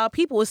talking about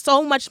people? It's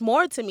so much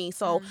more to me.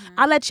 So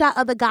I let y'all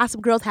other gossip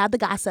girls have the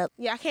gossip.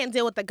 Yeah, I can't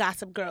deal with the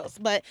gossip girls.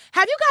 But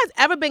have you guys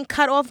ever been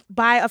cut off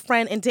by a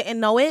friend and didn't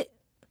know it?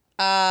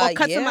 Or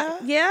cut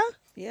somebody? Yeah?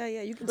 Yeah,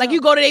 you can Like tell.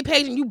 you go to their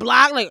page and you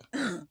block, like,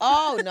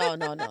 Oh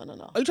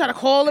no. or you try to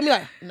call them, you're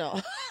like, No.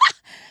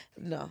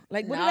 No.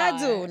 Like, what did I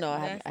do? No, I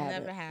That's haven't.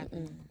 never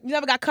happened. you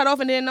never got cut off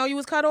and didn't know you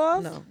was cut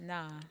off? No.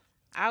 Nah,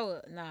 I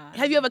would nah.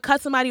 Have you ever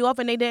cut somebody off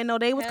and they didn't know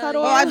they was cut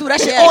Hell off? yeah. Oh, I do that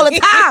shit all the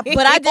time.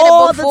 But I did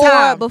All it the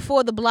time.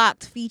 before the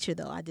blocked feature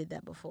though. I did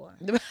that before.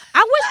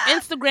 I wish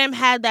Instagram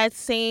had that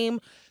same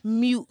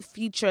mute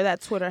feature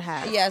that Twitter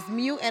has. Yes,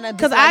 mute and a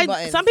Because dislike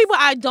button. some people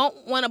I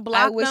don't want to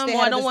block wish them they or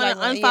I had a don't want to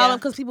dislike button, unfollow yeah. them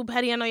because people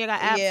petty. I know you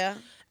got apps. Yeah.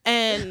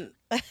 And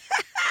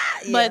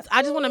but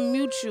I just want to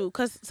mute you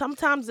because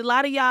sometimes a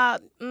lot of y'all.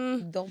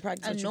 Don't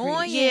practice what you Annoying.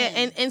 preach.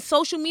 Yeah, and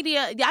social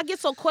media, y'all get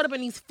so caught up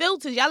in these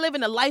filters. Y'all live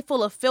in a life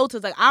full of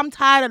filters. Like, I'm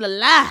tired of the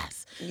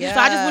lies. So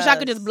I just wish I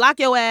could just block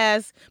your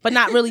ass, but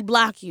not really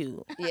block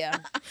you. Yeah.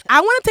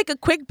 I want to take a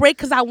quick break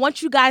because I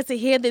want you guys to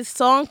hear this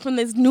song from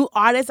this new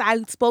artist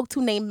I spoke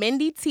to named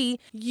Mindy T.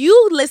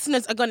 You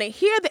listeners are going to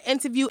hear the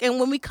interview, and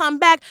when we come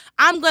back,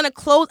 I'm going to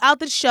close out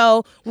the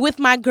show with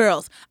my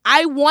girls.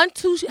 I want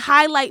to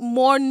highlight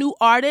more new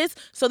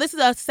artists, so this is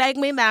a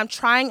segment that I'm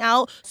trying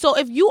out. So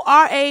if you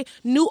are a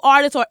new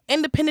artist or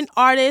independent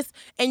artist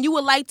and you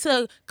would like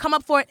to come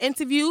up for an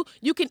interview,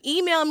 you can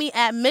email me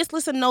at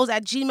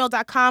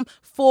misslistenknows@gmail.com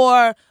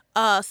for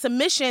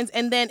submissions,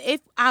 and then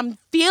if I'm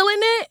feeling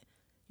it,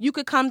 you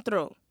could come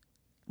through.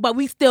 But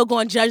we still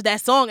gonna judge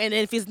that song, and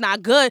if it's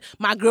not good,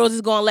 my girls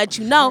is gonna let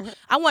you know.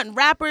 I want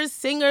rappers,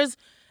 singers,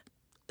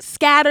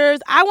 scatters.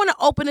 I want to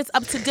open this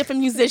up to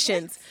different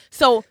musicians.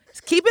 So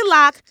keep it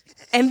locked,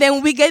 and then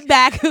when we get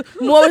back,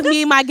 more with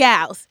me and my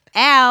gals.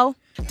 Ow.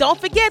 Don't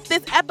forget,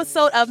 this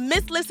episode of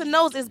Miss Listen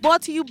Knows is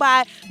brought to you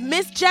by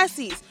Miss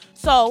Jessie's.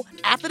 So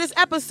after this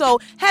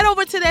episode, head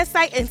over to their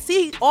site and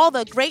see all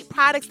the great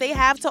products they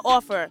have to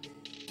offer.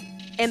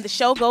 And the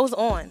show goes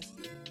on.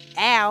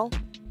 Ow.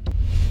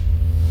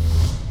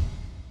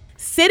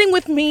 Sitting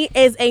with me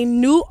is a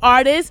new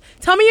artist.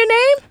 Tell me your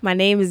name. My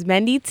name is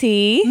Mendy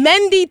T.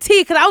 Mendy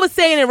T, because I was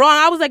saying it wrong.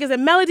 I was like, is it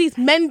Melody's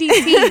Mendy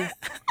T?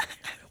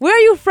 Where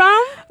are you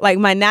from? Like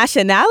my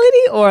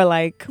nationality or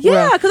like...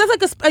 Yeah, because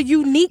that's like a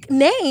unique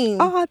name.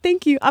 Oh,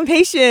 thank you. I'm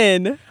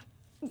Haitian.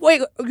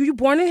 Wait, were you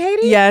born in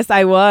Haiti? Yes,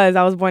 I was.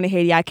 I was born in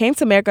Haiti. I came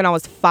to America when I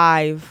was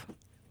 5.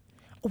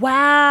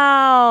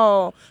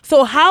 Wow.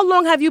 So how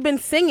long have you been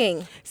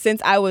singing?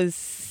 Since I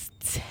was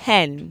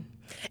 10.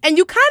 And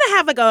you kind of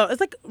have it's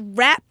like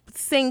rap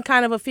sing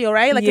kind of a feel,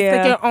 right? Like it's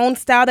like your own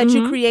style that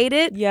you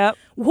created. Yep.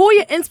 Who are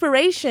your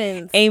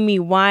inspirations? Amy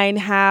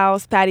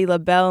Winehouse, Patti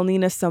LaBelle,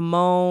 Nina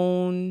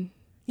Simone.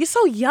 You're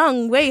so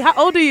young. Wait, how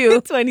old are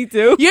you?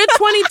 22. You're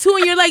 22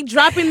 and you're like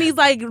dropping these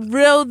like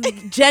real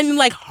genuine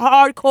like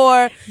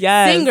hardcore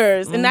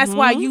singers. And that's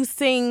why you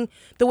sing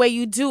the way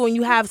you do and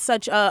you have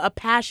such a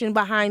passion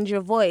behind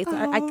your voice.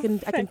 I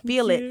can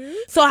feel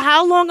it. So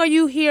how long are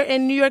you here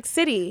in New York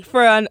City?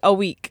 For a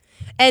week.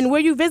 And where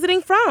are you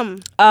visiting from?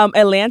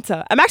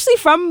 Atlanta. I'm actually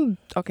from...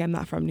 Okay, I'm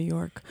not from New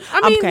York.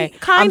 I mean, okay.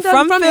 kind I'm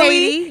of from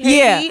Philly.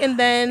 Haiti, and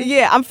then...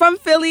 Yeah, I'm from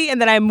Philly,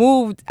 and then I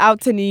moved out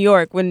to New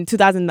York in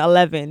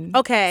 2011.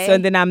 Okay. So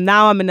then I'm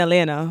in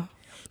Atlanta.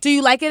 Do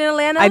you like it in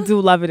Atlanta? I do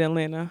love it in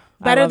Atlanta.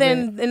 Better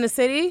than in the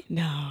city?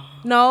 No.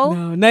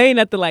 No? No, ain't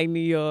nothing like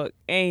New York.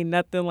 Ain't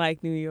nothing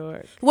like New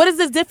York. What is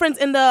the difference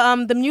in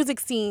the music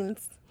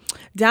scenes?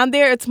 Down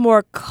there, it's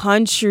more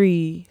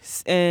country,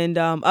 and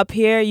up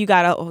here, you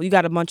got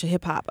a bunch of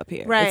hip hop up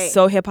here. Right. It's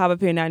so hip hop up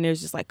here. Down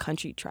there's just like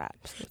country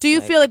traps. Do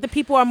you feel like the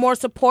people are more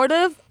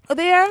supportive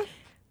there?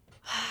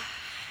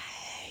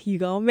 You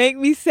gonna make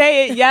me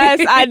say it? Yes,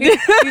 I do.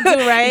 You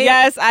do, right?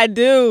 Yes, I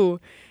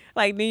do.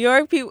 Like New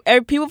York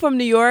people from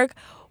New York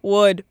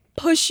would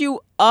push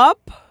you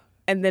up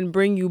and then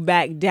bring you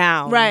back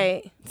down.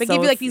 Right. They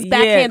give you like these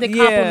backhanded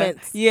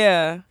compliments.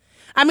 Yeah.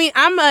 I mean,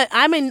 I'm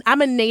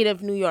a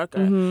native New Yorker,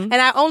 and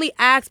I only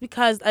ask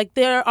because like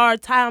there are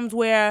times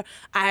where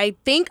I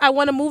think I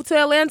want to move to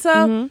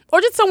Atlanta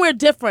or just somewhere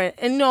different,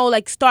 and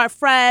like start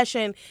fresh,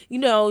 and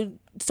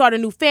start a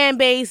new fan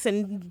base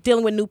and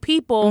dealing with new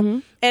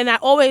people. And I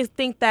always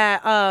think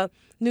that that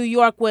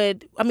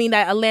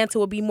Atlanta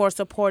would be more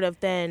supportive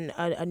than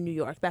a New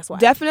York. That's why.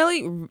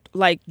 Definitely,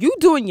 like you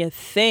doing your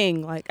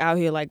thing, like out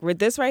here, like with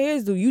this right here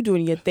is you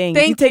doing your thing.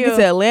 Thank you take you. it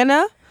to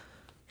Atlanta.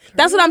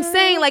 That's what I'm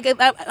saying. Like,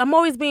 I'm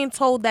always being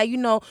told that,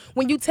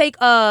 when you take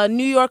a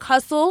New York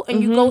hustle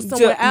and you go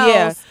somewhere else.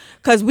 Yeah,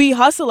 because we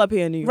hustle up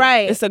here in New York.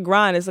 Right. It's a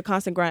grind. It's a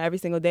constant grind every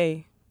single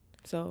day.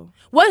 So.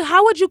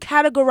 How would you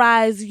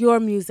categorize your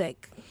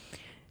music?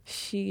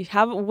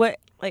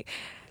 Like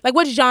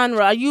what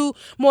genre? Are you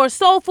more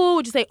soulful?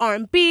 Would you say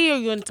R&B? Are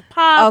you into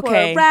pop or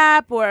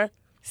rap or?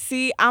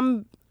 See,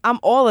 I'm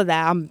all of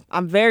that.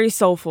 I'm very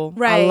soulful.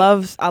 Right.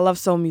 I love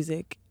soul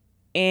music,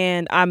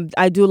 and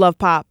I do love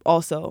pop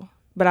also.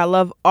 But I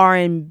love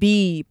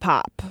R&B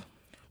pop.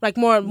 Like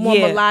more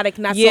melodic,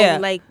 not so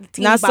like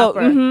teen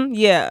bopper.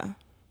 Yeah.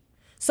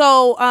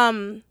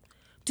 So,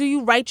 do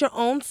you write your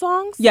own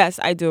songs? Yes,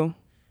 I do.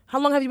 How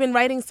long have you been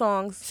writing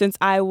songs? Since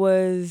I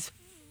was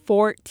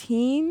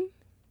 14.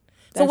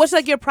 So what's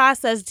like your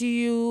process? Do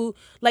you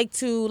like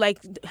to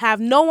have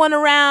no one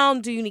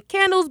around? Do you need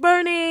candles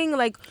burning?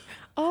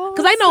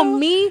 Because I know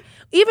me,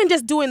 even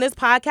just doing this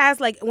podcast,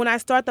 like when I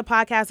start the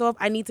podcast off,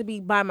 I need to be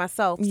by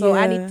myself. So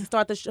I need to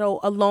start the show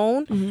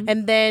alone,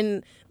 and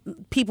then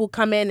people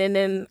come in, and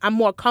then I'm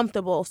more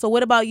comfortable. So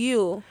what about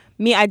you?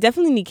 Me, I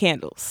definitely need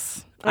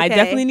candles. Okay. I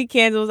definitely need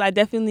candles. I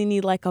definitely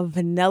need like a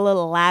vanilla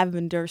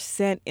lavender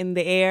scent in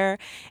the air,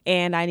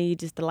 and I need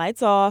just the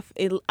lights off.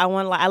 I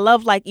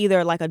love like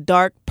either like a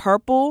dark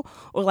purple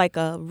or like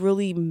a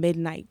really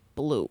midnight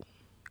blue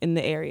in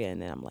the area,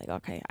 and then I'm like,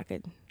 okay, I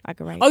could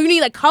write. Oh, you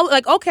need like color,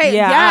 like okay,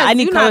 yeah, I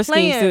need you're color not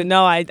schemes playing. too.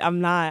 No, I'm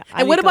not.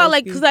 And what about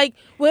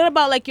what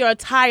about your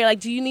attire?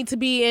 Like, do you need to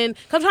be in?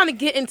 Cause I'm trying to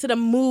get into the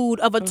mood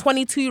of a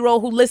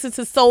 22-year-old who listens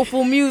to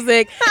soulful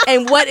music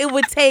and what it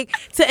would take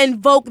to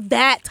invoke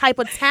that type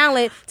of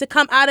talent to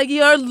come out of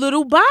your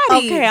little body.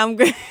 Okay, I'm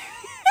good.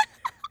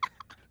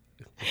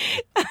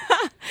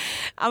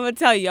 I'm gonna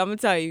tell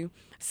you.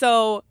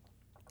 So,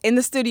 in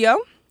the studio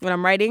when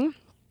I'm writing,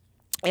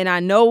 and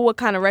I know what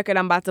kind of record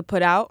I'm about to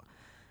put out.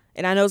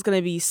 And I know it's going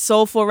to be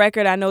soulful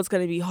record. I know it's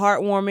going to be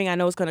heartwarming. I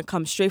know it's going to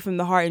come straight from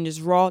the heart and just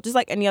raw, just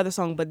like any other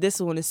song. But this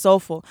one is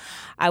soulful.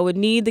 I would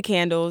need the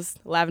candles,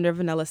 lavender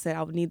vanilla scent.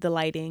 I would need the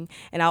lighting.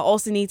 And I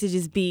also need to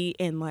just be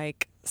in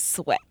like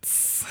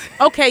sweats.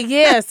 Okay,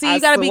 yeah. See,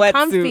 you got to be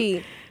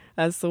comfy.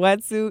 A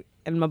sweatsuit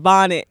and my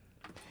bonnet.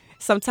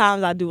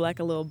 Sometimes I do like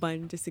a little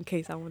bun just in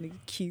case I want to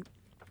get cute.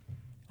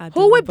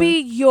 Who would be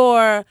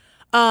your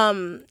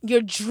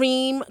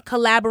dream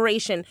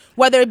collaboration,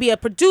 whether it be a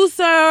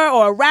producer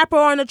or a rapper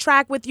on a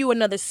track with you,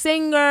 another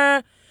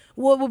singer?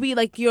 what would be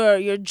like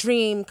your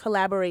dream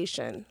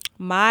collaboration?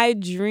 My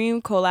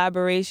dream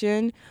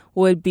collaboration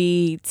would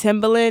be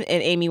Timbaland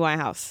and Amy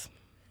Winehouse.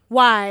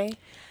 Why?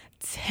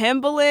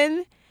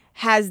 Timbaland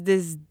has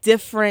this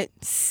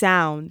different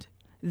sound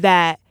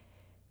that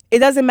it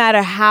doesn't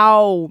matter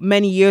how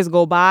many years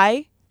go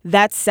by,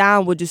 that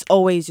sound would just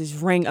always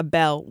just ring a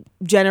bell,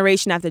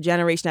 generation after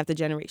generation after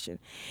generation.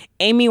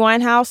 Amy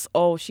Winehouse,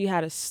 oh, she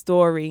had a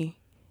story,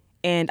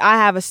 and I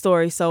have a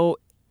story, so,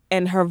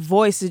 and her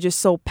voice is just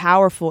so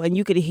powerful, and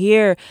you could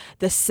hear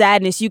the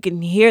sadness, you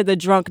can hear the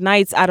drunk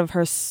nights out of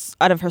her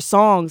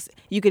songs.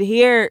 You could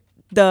hear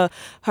it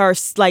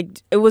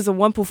was a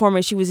one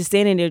performance, she was just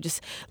standing there just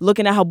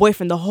looking at her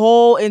boyfriend the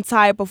whole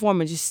entire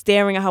performance, just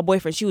staring at her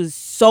boyfriend. She was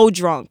so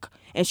drunk,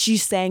 and she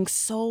sang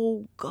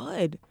so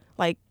good.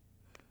 Like,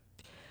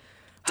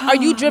 are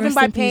you driven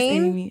by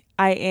pain? Peace,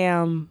 I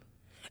am.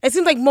 It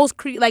seems like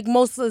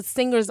most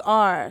singers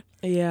are.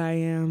 Yeah, I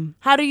am.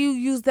 How do you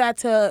use that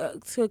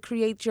to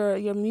create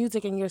your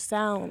music and your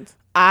sound?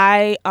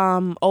 I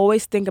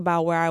always think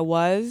about where I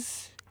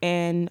was,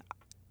 and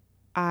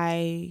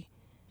I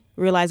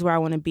realize where I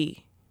want to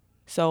be.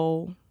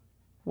 So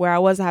where I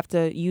was, I have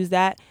to use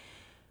that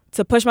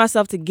to push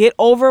myself to get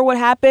over what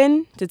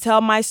happened, to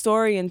tell my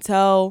story and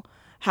tell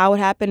how it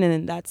happened,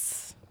 and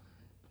that's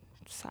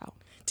how.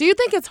 Do you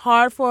think it's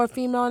hard for a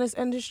female in this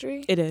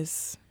industry? It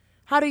is.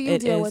 How do you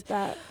deal with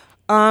that?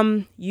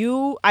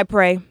 I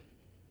pray.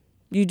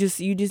 You just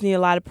need a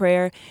lot of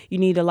prayer. You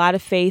need a lot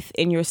of faith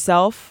in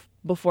yourself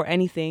before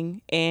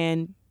anything,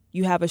 and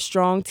you have a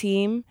strong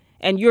team,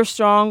 and you're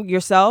strong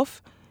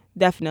yourself.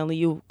 Definitely,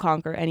 you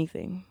conquer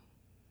anything.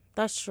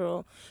 That's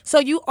true. So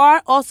you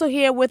are also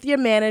here with your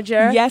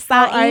manager. Yes,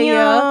 I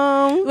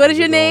am. What is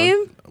your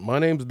name? My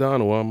name's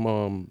Donald.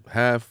 I'm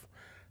half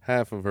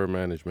of her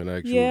management,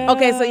 actually. Yeah.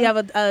 Okay, so you have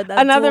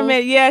another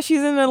man. Yeah, she's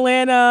in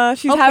Atlanta.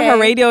 She's having her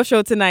radio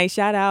show tonight.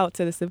 Shout out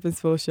to the Sip and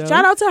Spill show.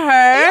 Shout out to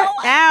her.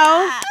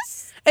 Ow.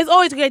 It's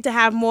always great to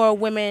have more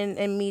women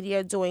in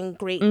media doing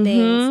great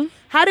things.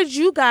 How did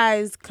you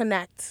guys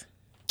connect?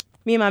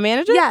 Me and my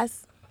manager?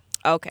 Yes.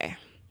 Okay.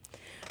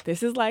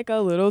 This is like a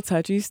little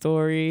touchy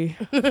story.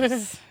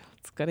 It's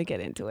gonna get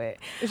into it.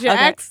 Is your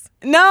ex?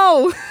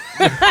 No.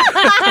 No.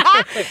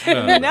 Let's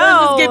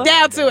get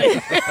down to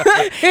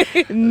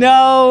it.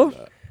 No.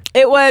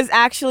 It was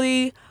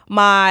actually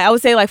I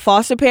would say like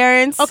foster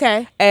parents.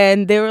 Okay.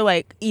 And they were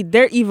like,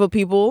 they're evil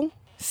people.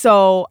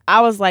 So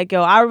I was like,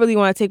 yo, I really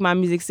want to take my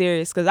music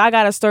serious because I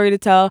got a story to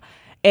tell,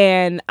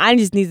 and I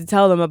just need to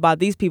tell them about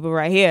these people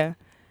right here.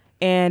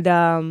 And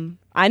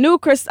I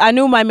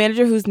knew my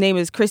manager, whose name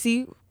is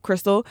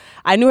Crystal.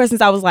 I knew her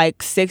since I was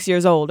like 6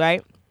 years old,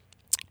 right?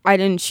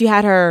 She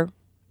had her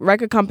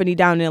record company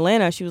down in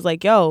Atlanta. She was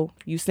like, yo,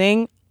 you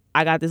sing?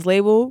 I got this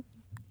label.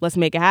 Let's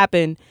make it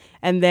happen.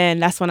 And then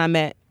that's when I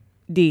met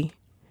D.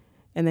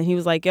 And then he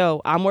was like, yo,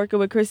 I'm working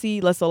with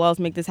Chrissy. Let's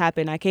make this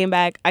happen. I came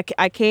back.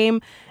 I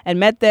came and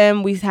met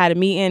them. We had a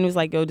meeting. He was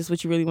like, yo, this is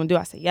what you really want to do?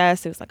 I said,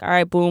 yes. It was like, all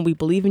right, boom. We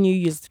believe in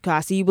you.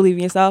 I see you believe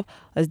in yourself.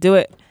 Let's do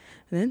it.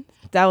 And then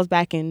that was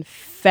back in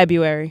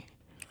February.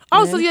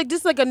 Oh, so you're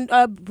just like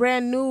a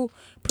brand new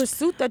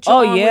pursuit that you're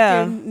on with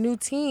your new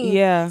team.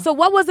 Yeah. So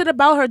what was it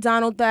about her,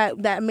 Donald,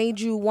 that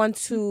made you want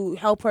to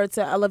help her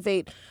to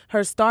elevate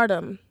her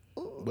stardom?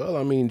 Well,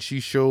 I mean, she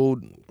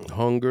showed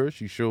hunger.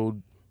 She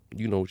showed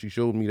me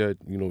that,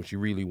 she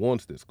really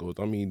wants this. Because,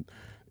 I mean,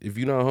 if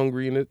you're not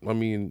hungry in it, I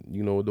mean,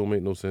 it don't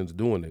make no sense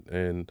doing it.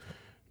 And,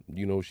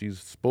 she's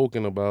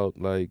spoken about,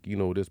 like,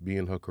 this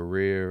being her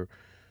career,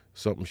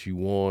 something she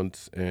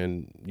wants.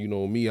 And,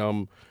 me,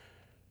 I'm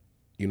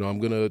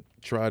going to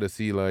try to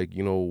see, like,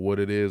 what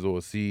it is,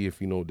 or see if,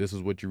 this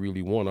is what you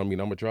really want. I mean,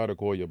 I'm going to try to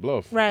call your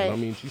bluff. Right. And, I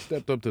mean, she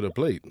stepped up to the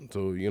plate.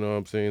 So, you know what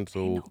I'm saying?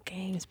 So, no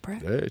games, bro.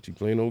 Yeah, she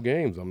play no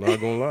games. I'm not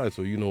going to lie.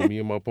 So, me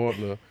and my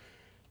partner,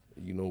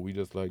 we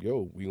just like,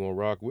 yo, we going to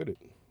rock with it.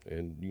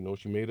 And,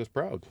 she made us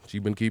proud. She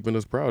been keeping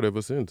us proud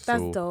ever since.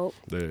 That's dope.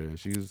 Yeah,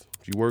 she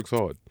works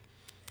hard.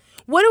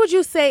 What would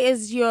you say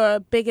is your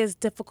biggest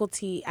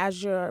difficulty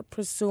as you're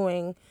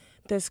pursuing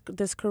this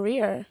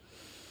career?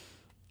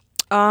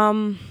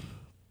 You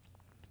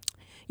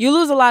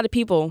lose a lot of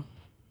people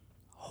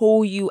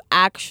who you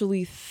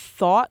actually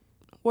thought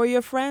were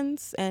your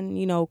friends and,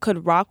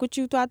 could rock with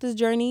you throughout this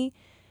journey.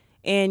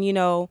 And,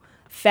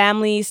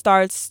 family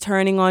starts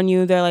turning on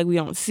you. They're like, we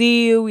don't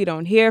see you. We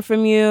don't hear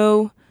from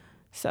you.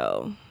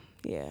 So,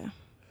 yeah,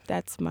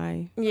 that's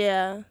my...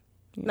 Yeah.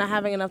 Not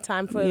having enough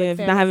time for not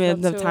having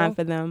enough time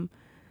for them.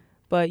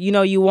 But,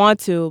 you want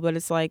to, but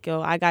it's like,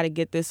 yo, I got to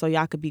get this so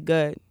y'all could be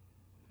good.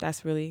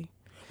 That's really...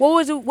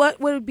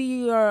 What would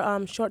be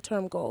your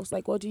short-term goals?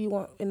 Like, what do you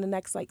want in the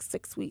next,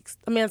 6 weeks?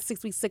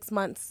 6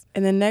 months.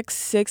 In the next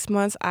 6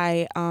 months,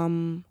 I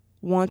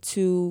want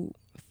to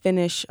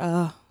finish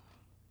a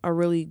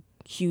really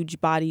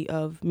huge body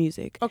of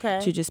music. Okay.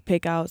 To just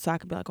pick out, so I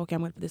could be like, okay,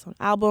 I'm going to put this on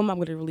an album. I'm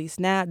going to release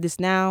this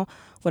now.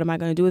 What am I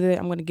going to do with it?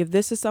 I'm going to give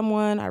this to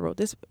someone. I wrote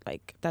this.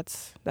 Like,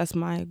 that's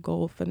my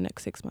goal for the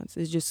next 6 months,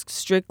 is just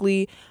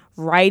strictly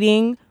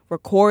writing,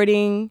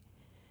 recording,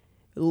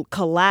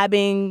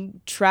 collabing,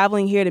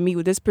 traveling here to meet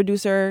with this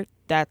producer.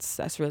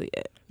 That's really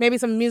it. Maybe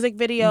some music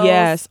videos.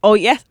 Yes. Oh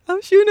yes,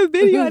 I'm shooting a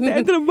video at the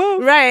end of the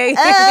month. Right.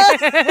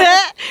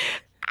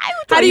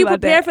 How do you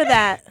prepare for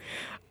that?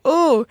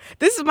 Oh,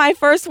 this is my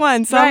first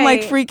one, so I'm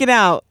like freaking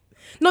out.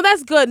 No,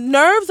 that's good.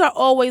 Nerves are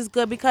always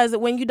good because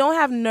when you don't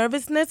have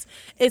nervousness,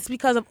 it's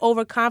because of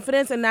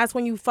overconfidence, and that's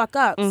when you fuck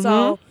up.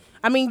 So,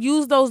 I mean,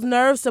 use those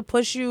nerves to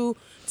push you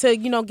to,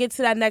 get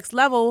to that next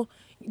level.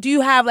 Do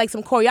you have like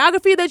some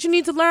choreography that you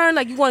need to learn?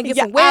 Like you want to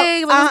get some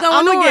wigs? What's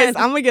going on?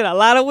 I'm gonna get a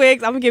lot of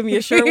wigs. I'm gonna give me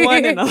a short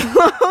one and a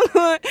long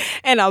one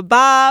and a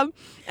bob.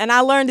 And I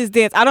learned this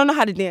dance. I don't know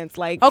how to dance.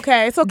 Like,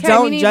 okay, it's okay.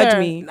 Don't judge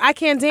me. I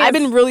can't dance. I've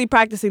been really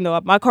practicing though.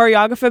 My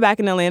choreographer back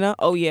in Atlanta.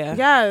 Oh yeah.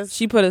 Yes.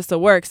 She put us to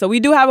work. So we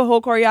do have a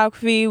whole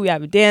choreography. We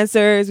have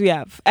dancers. We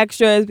have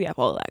extras. We have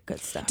all that good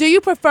stuff. Do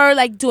you prefer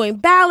like doing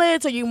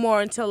ballads? Or are you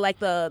more into like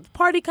the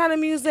party kind of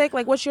music?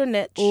 Like, what's your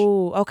niche?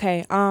 Ooh,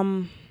 okay.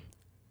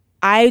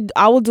 I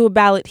will do a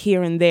ballad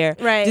here and there.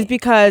 Right. Just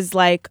because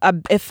like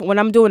when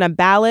I'm doing a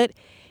ballad,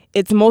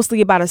 it's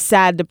mostly about a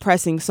sad,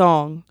 depressing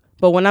song.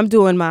 But when I'm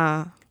doing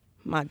my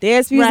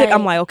dance music,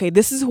 I'm like, okay,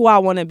 this is who I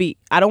want to be.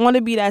 I don't want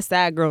to be that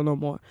sad girl no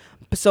more.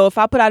 So if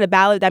I put out a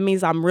ballad, that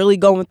means I'm really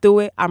going through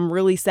it. I'm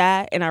really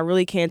sad and I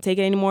really can't take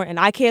it anymore. And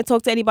I can't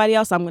talk to anybody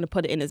else. I'm going to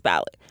put it in this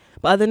ballad.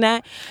 But other than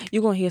that,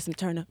 you're going to hear some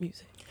turn up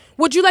music.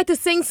 Would you like to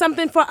sing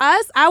something for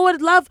us? I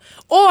would love,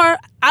 or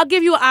I'll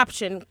give you an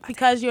option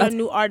because you're a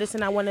new artist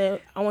and I want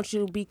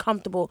you to be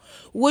comfortable.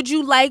 Would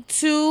you like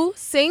to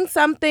sing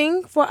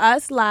something for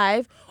us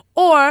live?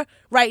 Or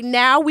right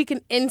now we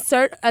can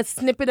insert a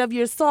snippet of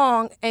your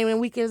song and then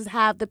we can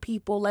have the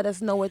people let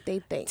us know what they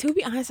think. To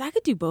be honest, I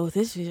could do both.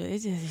 It's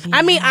just,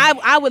 I mean,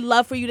 I would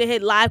love for you to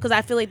hit live because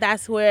I feel like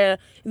that's where,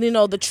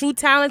 the true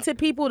talented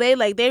people, they're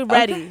ready.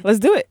 Okay, let's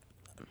do it.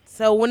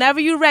 So whenever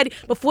you're ready,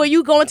 before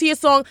you go into your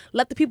song,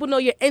 let the people know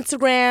your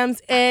Instagrams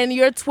and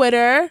your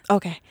Twitter.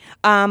 Okay.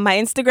 My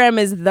Instagram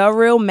is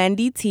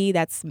TheRealMendyT.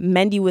 That's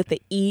Mendy with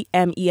the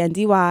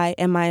EMENDY.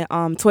 And my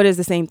Twitter is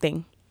the same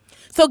thing.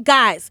 So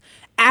guys,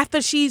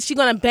 after she's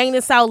gonna bang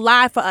this out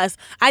live for us,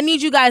 I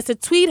need you guys to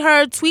tweet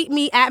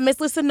me at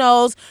Miss Lissa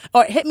Knows,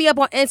 or hit me up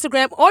on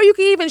Instagram, or you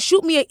can even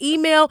shoot me an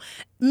email,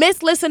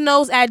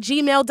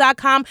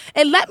 misslissaknows@gmail.com,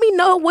 and let me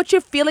know what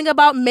you're feeling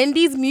about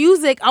Mendy's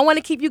music. I want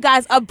to keep you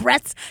guys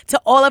abreast to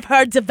all of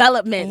her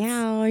developments.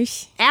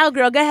 Ouch. Al,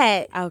 girl, go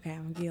ahead. Okay,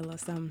 I'm gonna give you a little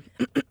something.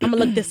 I'm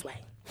gonna look this way.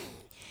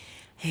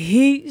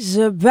 He's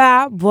a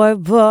bad boy,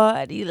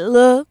 but he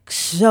looks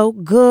so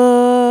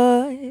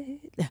good.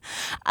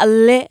 A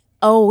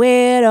little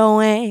widow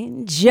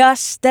and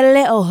just a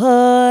little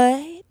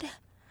hood.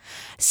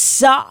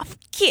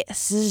 Soft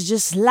kisses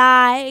just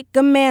like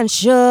a man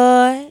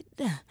should.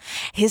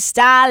 His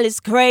style is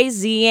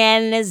crazy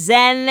and his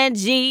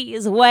energy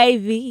is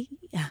wavy.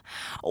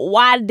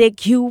 Why did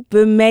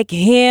Cupid make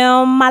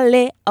him my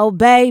little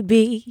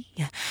baby?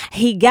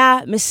 He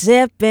got me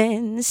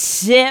sipping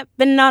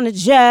on a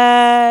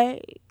jerk.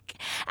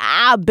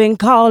 I've been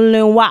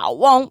calling, why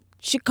won't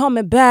you call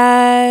me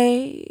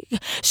back?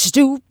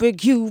 Stupid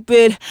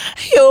Cupid,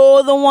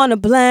 you're the one to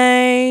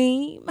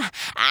blame.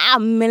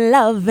 I'm in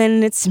love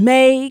and it's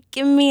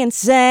making me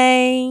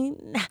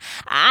insane.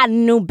 I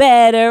knew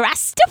better, I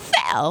still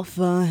fell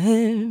for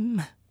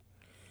him.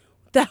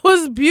 That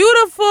was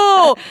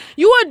beautiful.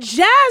 You are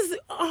jazz.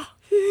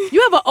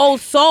 You have an old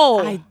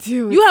soul. I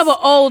do. You have an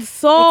old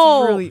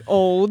soul. It's really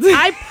old.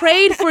 I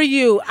prayed for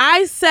you.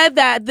 I said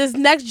that this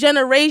next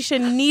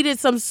generation needed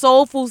some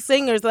soulful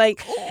singers.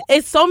 Like,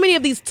 it's so many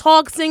of these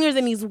talk singers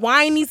and these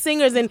whiny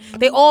singers, and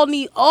they all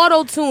need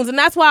auto tunes. And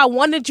that's why I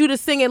wanted you to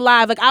sing it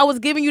live. Like, I was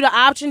giving you the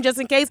option just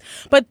in case.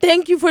 But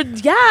thank you for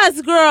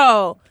yes,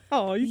 girl.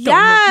 Oh, you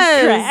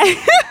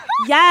yes.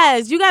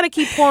 Yes, you got to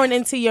keep pouring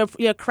into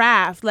your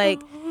craft. Like.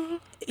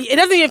 It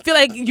doesn't even feel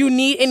like you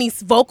need any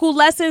vocal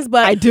lessons,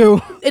 but I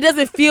do. It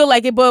doesn't feel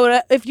like it,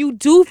 but if you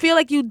do feel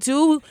like you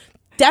do,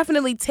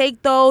 definitely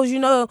take those.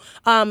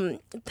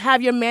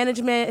 Have your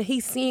management. He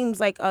seems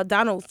like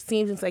Donald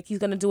seems like he's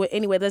gonna do it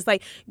anyway. There's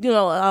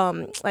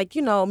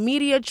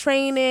media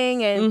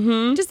training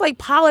and just like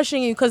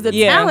polishing you because the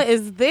talent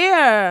is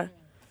there.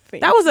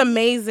 That was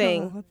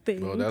amazing.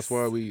 Well, that's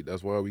why we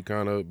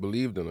kind of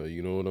believed in her.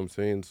 You know what I'm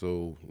saying?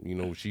 So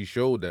she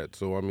showed that.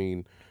 So I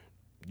mean.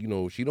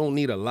 She don't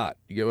need a lot.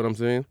 You get what I'm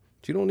saying?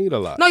 She don't need a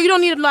lot. No, you don't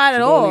need a lot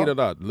at all. She don't need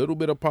a lot. A little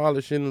bit of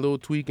polishing, a little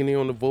tweaking there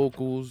on the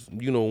vocals,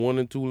 one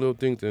and two little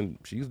things, and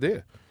she's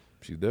there.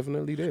 She's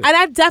definitely there. And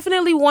I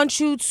definitely want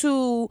you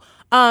to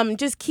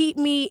just keep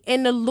me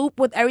in the loop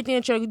with everything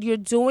that you're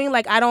doing.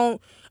 Like, I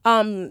don't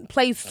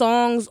play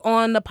songs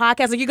on the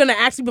podcast. Like, you're going to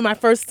actually be my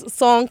first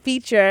song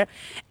feature.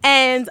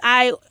 And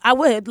I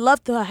would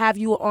love to have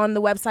you on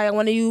the website. I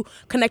want to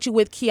connect you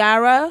with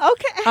Kiara.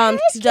 Okay.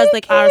 She does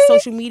like our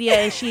social media,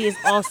 and she is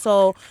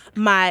also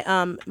my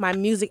my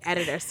music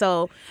editor.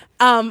 So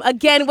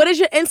again, what is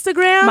your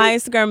Instagram? My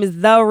Instagram is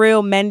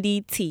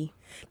TheRealMendyT.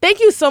 Thank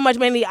you so much,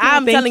 Mandy.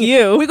 I'm Thank telling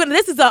you. we're gonna.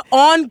 This is an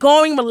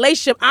ongoing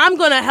relationship. I'm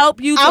gonna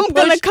help you. I'm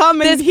gonna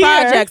come in this here.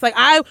 project. Like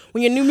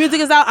when your new music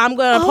is out, I'm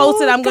gonna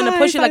post it. I'm gonna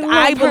push it. guys, Like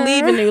I I love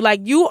believe her. in you.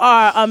 Like you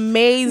are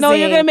amazing. No,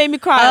 you're gonna make me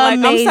cry. Like,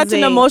 I'm such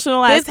an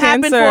emotional ass This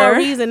happened cancer. for a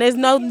reason. There's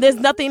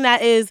nothing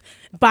that is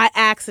by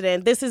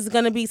accident. This is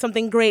gonna be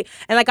something great.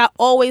 And like I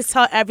always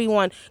tell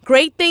everyone,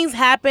 great things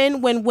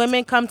happen when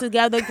women come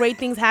together. Great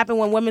things happen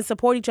when women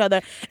support each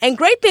other. And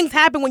great things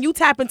happen when you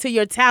tap into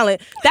your talent.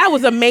 That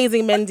was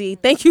amazing, Mindy.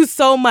 Thank you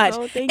so much.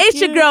 Oh, thank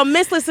It's you. your girl,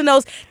 Miss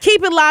Listenos.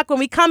 Keep it locked. When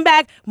we come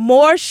back,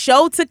 more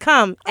show to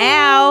come.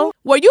 Ow.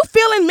 Were you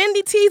feeling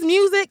Mindy T's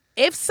music?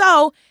 If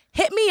so,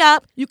 hit me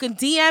up. You can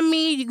DM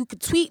me. You can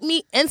tweet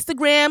me,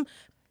 Instagram,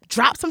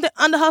 drop something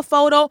under her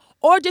photo,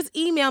 or just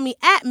email me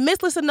at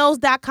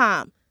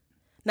misslistenknows.com.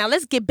 Now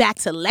let's get back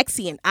to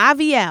Lexi and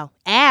Aviel.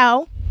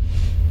 Ow.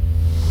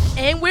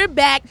 And we're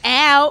back.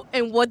 Ow.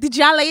 And what did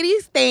y'all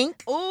ladies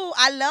think? Ooh,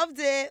 I loved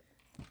it.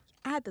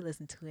 I had to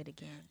listen to it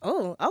again.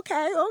 Oh,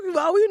 okay.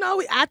 Well, you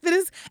know, after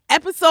this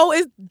episode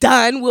is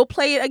done, we'll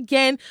play it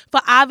again for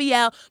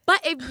Aviel.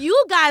 But if you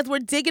guys were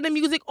digging the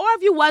music, or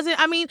if you wasn't,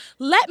 I mean,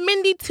 let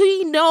Mindy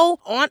T know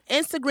on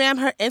Instagram.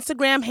 Her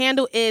Instagram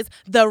handle is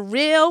The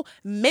Real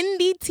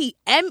Mindy T.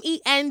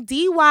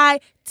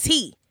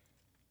 MENDYT.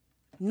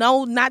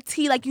 No, not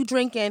tea like you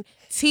drinking.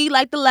 Tea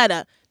like the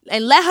letter.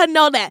 And let her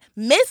know that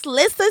Miss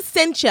Lissa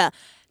sent ya.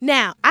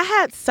 Now, I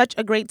had such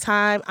a great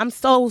time. I'm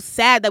so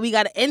sad that we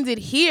got to end it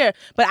here,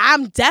 but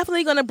I'm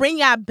definitely going to bring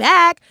y'all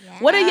back. Yeah.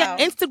 What are your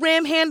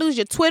Instagram handles,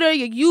 your Twitter,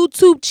 your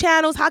YouTube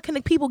channels? How can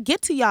the people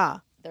get to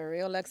y'all? The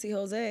Real Lexi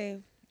Jose.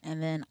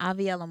 And then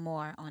Aviel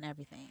Amor on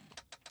everything.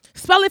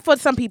 Spell it for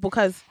some people,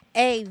 because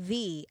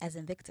AV as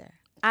in Victor.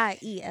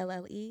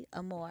 IELLE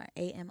Amor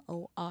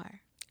AMOR.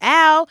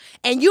 Al,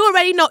 and you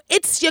already know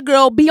it's your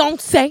girl,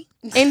 Beyonce,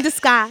 in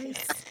disguise.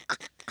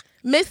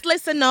 Miss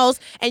Lissa Knows,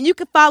 and you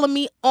can follow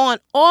me on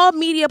all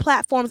media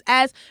platforms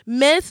as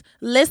Miss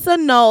Lissa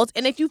Knows.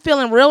 And if you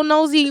feeling real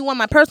nosy, you want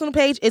my personal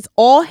page, it's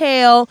All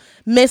Hail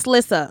Miss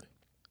Lissa.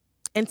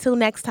 Until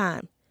next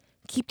time,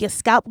 keep your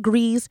scalp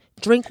greased,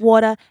 drink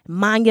water,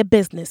 mind your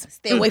business.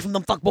 Stay away from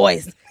them fuck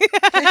boys.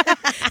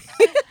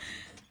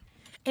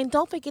 And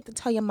don't forget to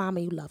tell your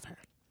mama you love her.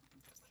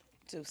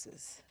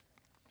 Deuces.